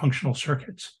 but they are functional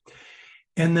circuits.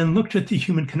 And then looked at the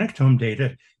human connectome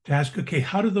data to ask, okay,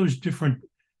 how do those different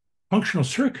functional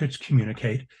circuits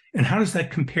communicate? And how does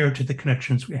that compare to the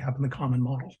connections we have in the common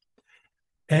model?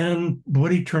 And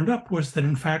what he turned up was that,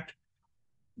 in fact,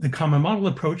 the common model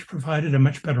approach provided a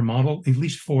much better model, at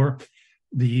least for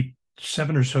the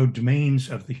 7 or so domains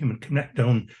of the human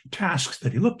connectome tasks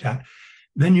that he looked at,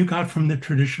 than you got from the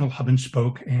traditional hub and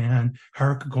spoke and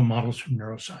hierarchical models from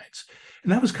neuroscience.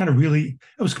 And that was completely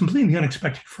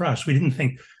unexpected for us. We didn't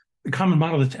think the common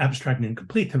model that's abstract and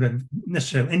incomplete that had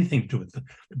necessarily anything to do with the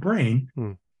brain.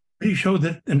 But he showed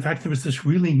that, in fact, there was this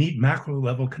really neat macro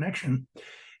level connection.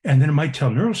 And then it might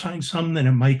tell neuroscience some, then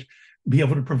it might be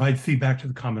able to provide feedback to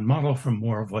the common model from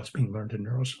more of what's being learned in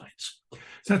neuroscience.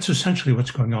 So that's essentially what's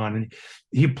going on. And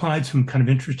he applied some kind of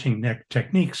interesting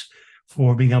techniques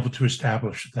for being able to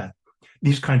establish that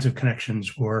these kinds of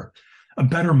connections were a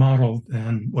better model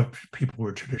than what people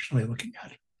were traditionally looking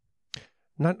at.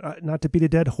 Not to beat a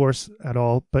dead horse at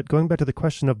all, but going back to the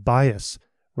question of bias,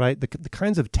 right? The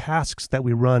kinds of tasks that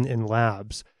we run in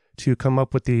labs to come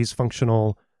up with these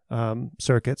functional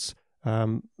circuits,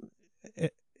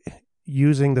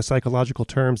 using the psychological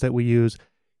terms that we use.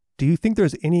 Do you think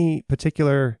there's any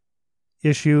particular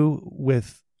issue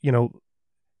with,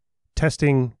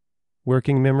 testing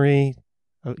working memory,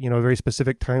 a very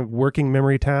specific time working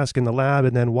memory task in the lab,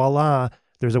 and then voila,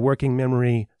 there's a working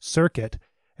memory circuit.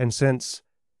 And since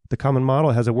the common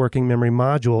model has a working memory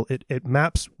module, it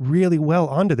maps really well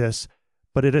onto this,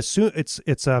 but it's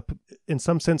in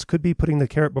some sense could be putting the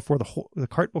carrot before the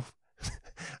cart before.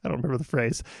 I don't remember the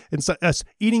phrase. It's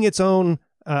eating its own,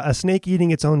 a snake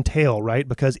eating its own tail, right?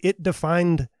 Because it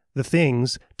defined the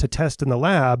things to test in the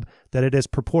lab that it is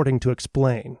purporting to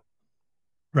explain.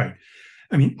 Right.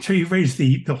 I mean, so you raised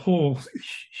the whole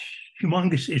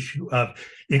humongous issue of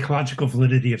the ecological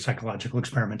validity of psychological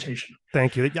experimentation.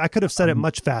 Thank you. I could have said it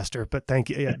much faster, but thank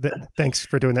you. Yeah, thanks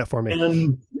for doing that for me.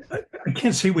 And I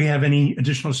can't say we have any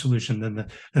additional solution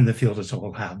than the field as a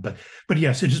whole have, but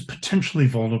yes, it is potentially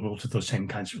vulnerable to those same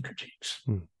kinds of critiques.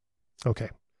 Okay,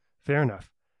 fair enough.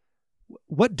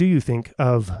 What do you think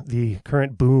of the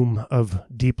current boom of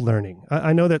deep learning?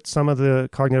 I know that some of the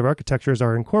cognitive architectures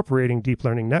are incorporating deep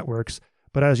learning networks,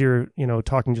 but as you're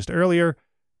talking just earlier,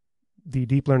 the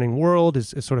deep learning world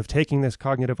is sort of taking this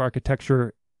cognitive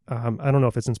architecture, I don't know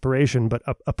if it's inspiration, but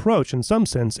approach in some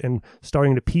sense, and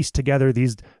starting to piece together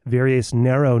these various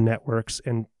narrow networks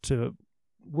and to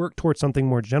work towards something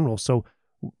more general. So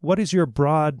what is your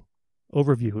broad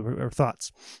overview or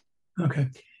thoughts? Okay.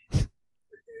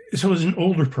 So as an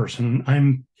older person,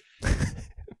 I'm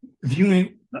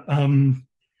viewing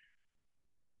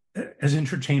as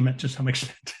entertainment to some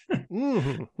extent.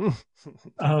 Mm-hmm.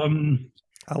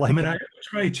 I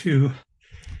try to,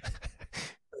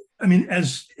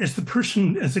 as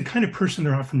the kind of person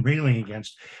they're often railing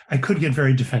against, I could get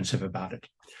very defensive about it.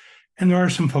 And there are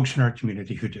some folks in our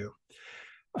community who do.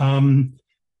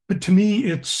 But to me,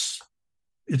 it's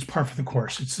par for the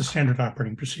course. It's the standard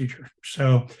operating procedure.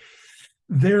 So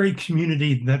they're a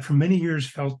community that for many years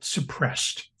felt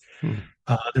suppressed. There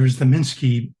was the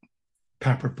Minsky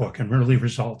Papert book and early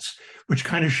results, which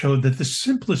kind of showed that the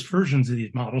simplest versions of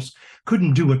these models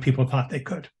couldn't do what people thought they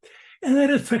could. And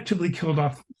that effectively killed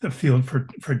off the field for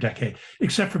a decade,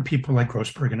 except for people like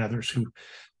Grossberg and others who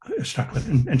stuck with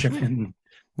it, and Jeff Hinton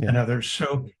and others.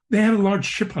 So they had a large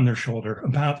chip on their shoulder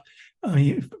about,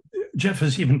 Jeff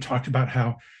has even talked about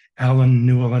how Alan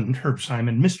Newell and Herb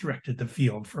Simon misdirected the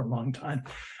field for a long time.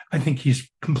 I think he's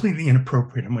completely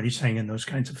inappropriate in what he's saying in those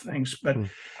kinds of things. But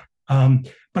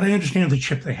I understand the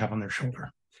chip they have on their shoulder.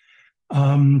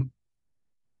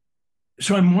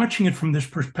 So I'm watching it from this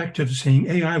perspective, saying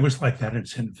AI was like that in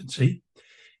its infancy.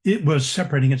 It was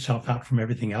separating itself out from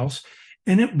everything else.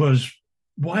 And it was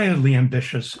wildly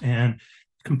ambitious and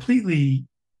completely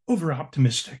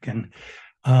over-optimistic. And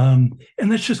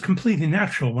that's just completely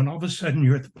natural. When all of a sudden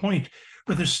you're at the point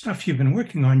where the stuff you've been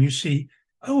working on, you see,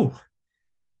 oh,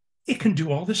 it can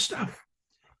do all this stuff.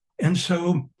 And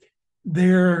so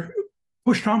they're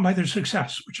pushed on by their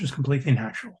success, which is completely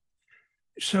natural.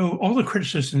 So all the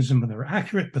criticisms, they're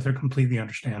accurate, but they're completely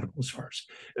understandable as far as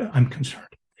I'm concerned.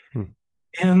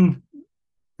 And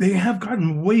they have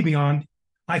gotten way beyond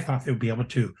I thought they would be able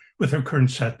to with their current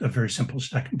set of very simple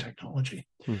stacking technology.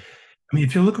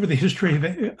 If you look over the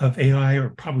history of AI, or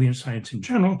probably in science in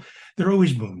general, there are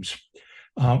always booms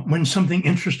when something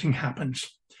interesting happens.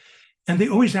 And they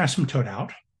always asymptote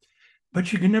out,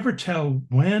 but you can never tell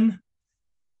when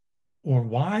or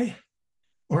why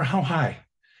or how high.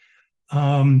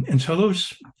 And so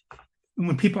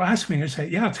when people ask me, I say,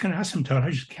 yeah, it's going to asymptote.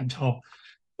 I just can't tell.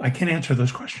 I can't answer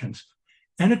those questions.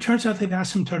 And it turns out they've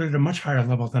asymptoted at a much higher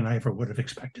level than I ever would have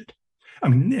expected. They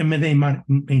may not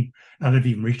have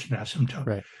even reached an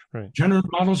asymptote. Right. General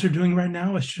models are doing right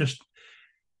now, it's just,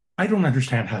 I don't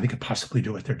understand how they could possibly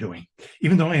do what they're doing,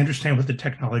 even though I understand what the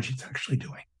technology is actually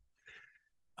doing.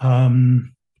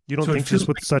 You don't think just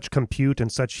with such compute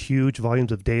and such huge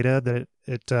volumes of data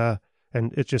that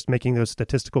and it's just making those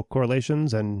statistical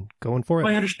correlations and going for it?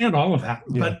 Well, I understand all of that,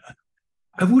 but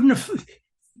I wouldn't have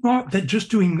thought that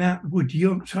just doing that would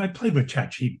yield. So I played with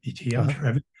ChatGPT. I'm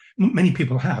sure many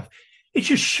people have. It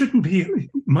just shouldn't be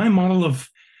my model of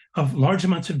large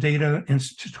amounts of data and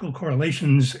statistical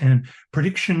correlations and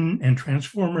prediction and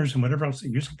transformers and whatever else they're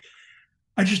using.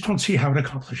 I just don't see how it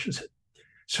accomplishes it.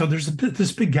 So there's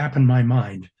this big gap in my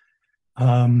mind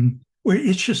where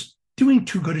it's just doing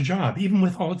too good a job, even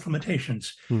with all its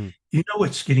limitations.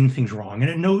 It's getting things wrong, and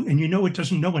it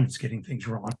doesn't know when it's getting things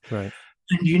wrong. Right.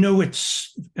 And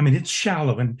it's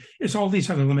shallow and it's all these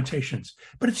other limitations,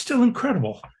 but it's still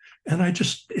incredible. And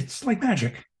it's like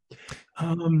magic.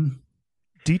 Do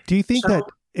you think that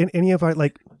in any of our,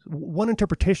 one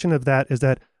interpretation of that is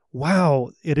that, wow,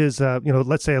 it is,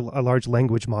 let's say a large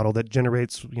language model that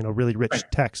generates, really rich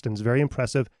text and is very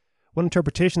impressive. One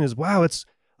interpretation is, wow, it's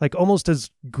like almost as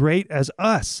great as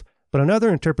us. But another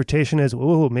interpretation is,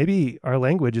 oh, maybe our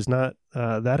language is not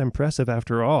that impressive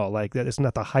after all. Like that it's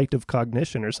not the height of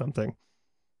cognition or something.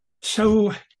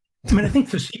 So, I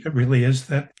think the secret really is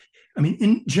that,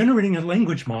 in generating a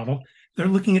language model, they're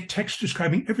looking at text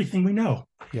describing everything we know.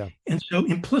 Yeah. And so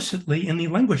implicitly in the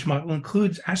language model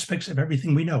includes aspects of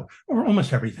everything we know, or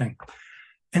almost everything.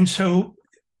 And so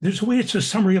there's a way it's a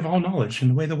summary of all knowledge in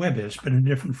the way the web is, but in a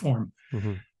different form.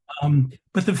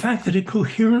 But the fact that it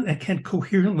can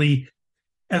coherently,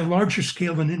 at a larger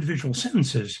scale than individual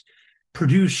sentences,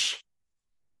 produce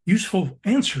useful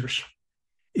answers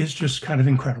is just kind of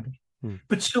incredible.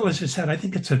 But still, as I said, I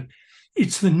think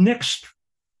it's the next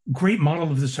great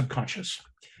model of the subconscious,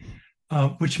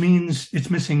 which means it's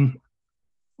missing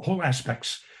whole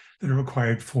aspects that are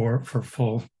required for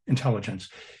full intelligence.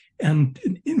 And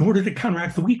in order to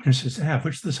counteract the weaknesses they have,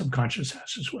 which the subconscious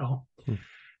has as well.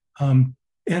 And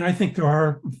I think there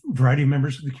are a variety of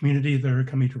members of the community that are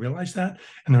coming to realize that,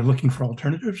 and they're looking for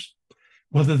alternatives.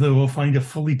 Whether they will find a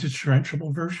fully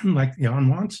differentiable version like Jan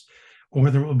wants, or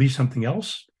whether it will be something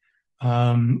else,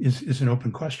 is an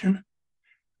open question.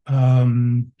 But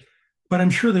I'm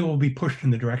sure they will be pushed in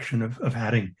the direction of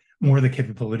adding more of the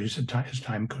capabilities as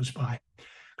time goes by.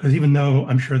 Because even though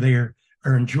I'm sure they are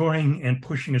enjoying and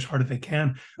pushing as hard as they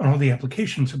can on all the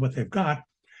applications of what they've got,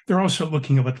 they're also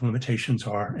looking at what the limitations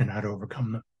are and how to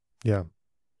overcome them. Yeah.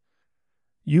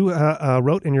 You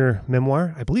wrote in your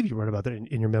memoir, I believe you wrote about that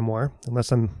in your memoir,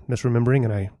 unless I'm misremembering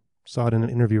and I saw it in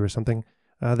an interview or something,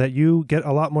 that you get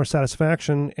a lot more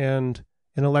satisfaction and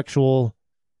intellectual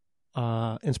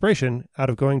inspiration out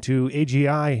of going to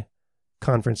AGI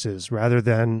conferences rather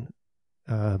than,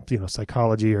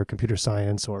 psychology or computer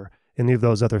science or any of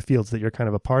those other fields that you're kind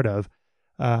of a part of.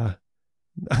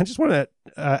 I just want to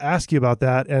ask you about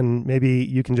that, and maybe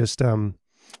you can just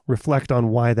reflect on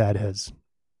why that is.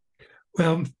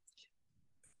 Well,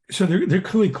 so they're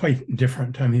clearly quite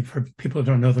different. I mean, for people who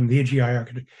don't know them, the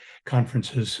AGI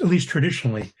conferences, at least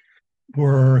traditionally,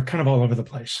 were kind of all over the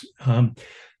place.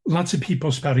 Lots of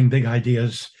people spouting big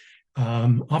ideas,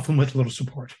 often with little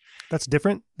support. That's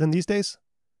different than these days?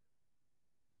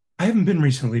 I haven't been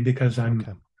recently because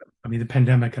the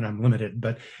pandemic and I'm limited,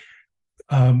 but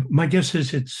my guess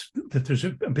is that there's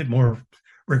a bit more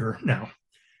rigor now,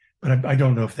 but I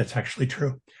don't know if that's actually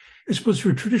true. I suppose for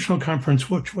a traditional conference,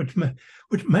 what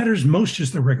matters most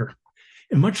is the rigor,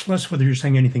 and much less whether you're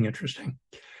saying anything interesting.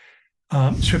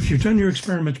 So if you've done your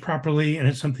experiments properly and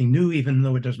it's something new, even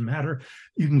though it doesn't matter,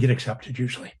 you can get accepted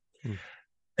usually.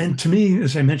 And to me,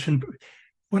 as I mentioned,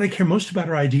 what I care most about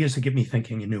are ideas that get me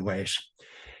thinking in new ways.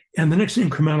 And the next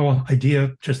incremental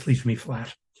idea just leaves me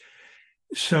flat.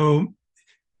 So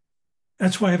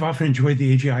that's why I've often enjoyed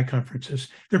the AGI conferences.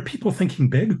 There are people thinking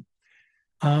big.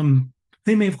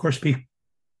 They may, of course, be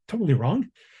totally wrong,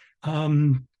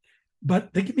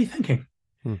 but they get me thinking.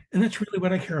 And that's really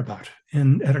what I care about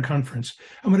at a conference.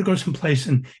 I'm going to go someplace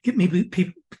and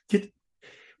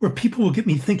where people will get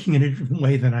me thinking in a different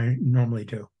way than I normally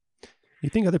do. You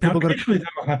think other people actually that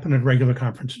will happen at regular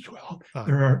conferences as well.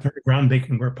 There are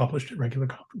groundbreaking work published at regular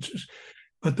conferences,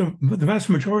 but the vast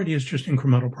majority is just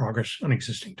incremental progress on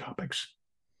existing topics.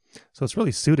 So it's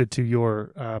really suited to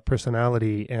your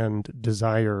personality and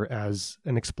desire as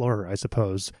an explorer, I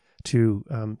suppose, to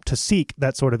seek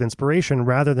that sort of inspiration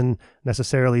rather than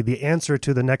necessarily the answer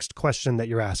to the next question that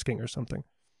you're asking or something.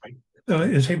 Right.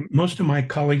 As most of my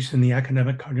colleagues in the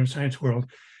academic cognitive science world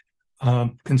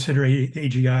consider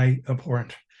AGI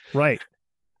abhorrent. Right.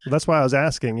 Well, that's why I was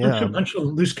asking. Yeah, a bunch of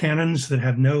loose cannons that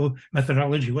have no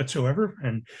methodology whatsoever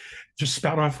and just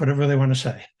spout off whatever they want to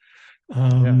say.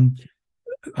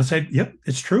 I'll say, yep,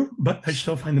 it's true, but I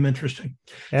still find them interesting.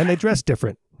 And they dress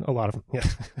different, a lot of them.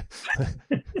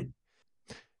 Yeah.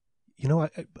 You know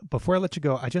what? Before I let you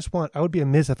go, I would be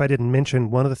amiss if I didn't mention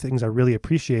one of the things I really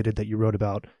appreciated that you wrote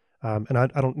about. And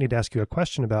I don't need to ask you a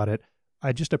question about it.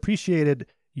 I just appreciated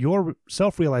your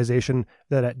self-realization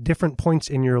that at different points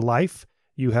in your life,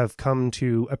 you have come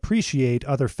to appreciate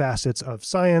other facets of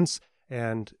science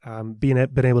and been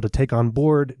able to take on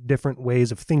board different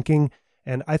ways of thinking.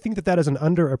 And I think that is an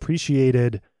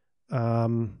underappreciated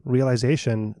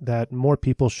realization that more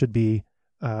people should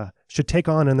take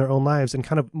on in their own lives and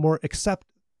kind of more accept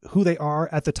who they are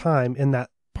at the time in that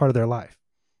part of their life.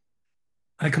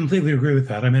 I completely agree with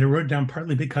that. I mean, I wrote it down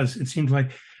partly because it seemed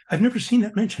like I've never seen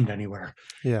that mentioned anywhere.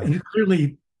 Yeah. And it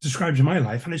clearly describes my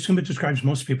life, and I assume it describes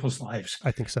most people's lives.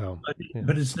 I think so.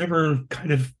 But it's never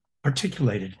kind of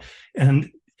articulated. And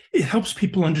it helps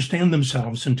people understand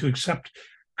themselves and to accept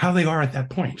how they are at that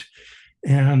point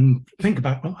and think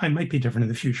about, well, I might be different in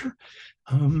the future.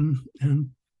 And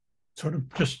sort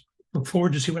of just look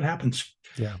forward to see what happens.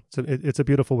 Yeah, so it's a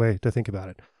beautiful way to think about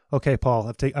it. Okay,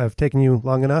 Paul, I've taken you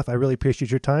long enough. I really appreciate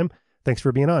your time. Thanks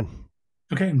for being on.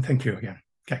 Okay, and thank you again.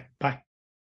 Okay, bye.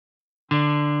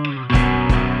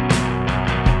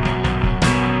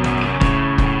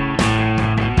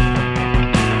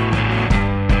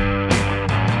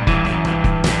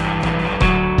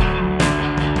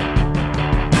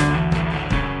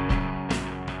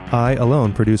 I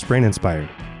alone produce Brain Inspired.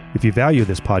 If you value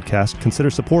this podcast, consider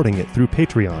supporting it through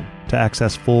Patreon to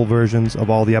access full versions of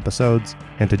all the episodes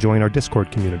and to join our Discord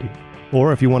community.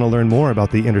 Or if you want to learn more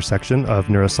about the intersection of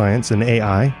neuroscience and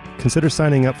AI, consider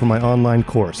signing up for my online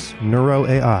course, Neuro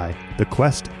AI, The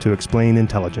Quest to Explain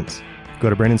Intelligence. Go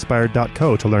to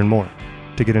braininspired.co to learn more.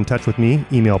 To get in touch with me,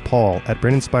 email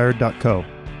paul@braininspired.co.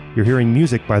 You're hearing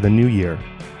music by The New Year.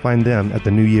 Find them at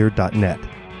thenewyear.net.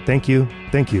 Thank you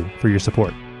for your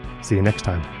support. See you next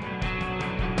time.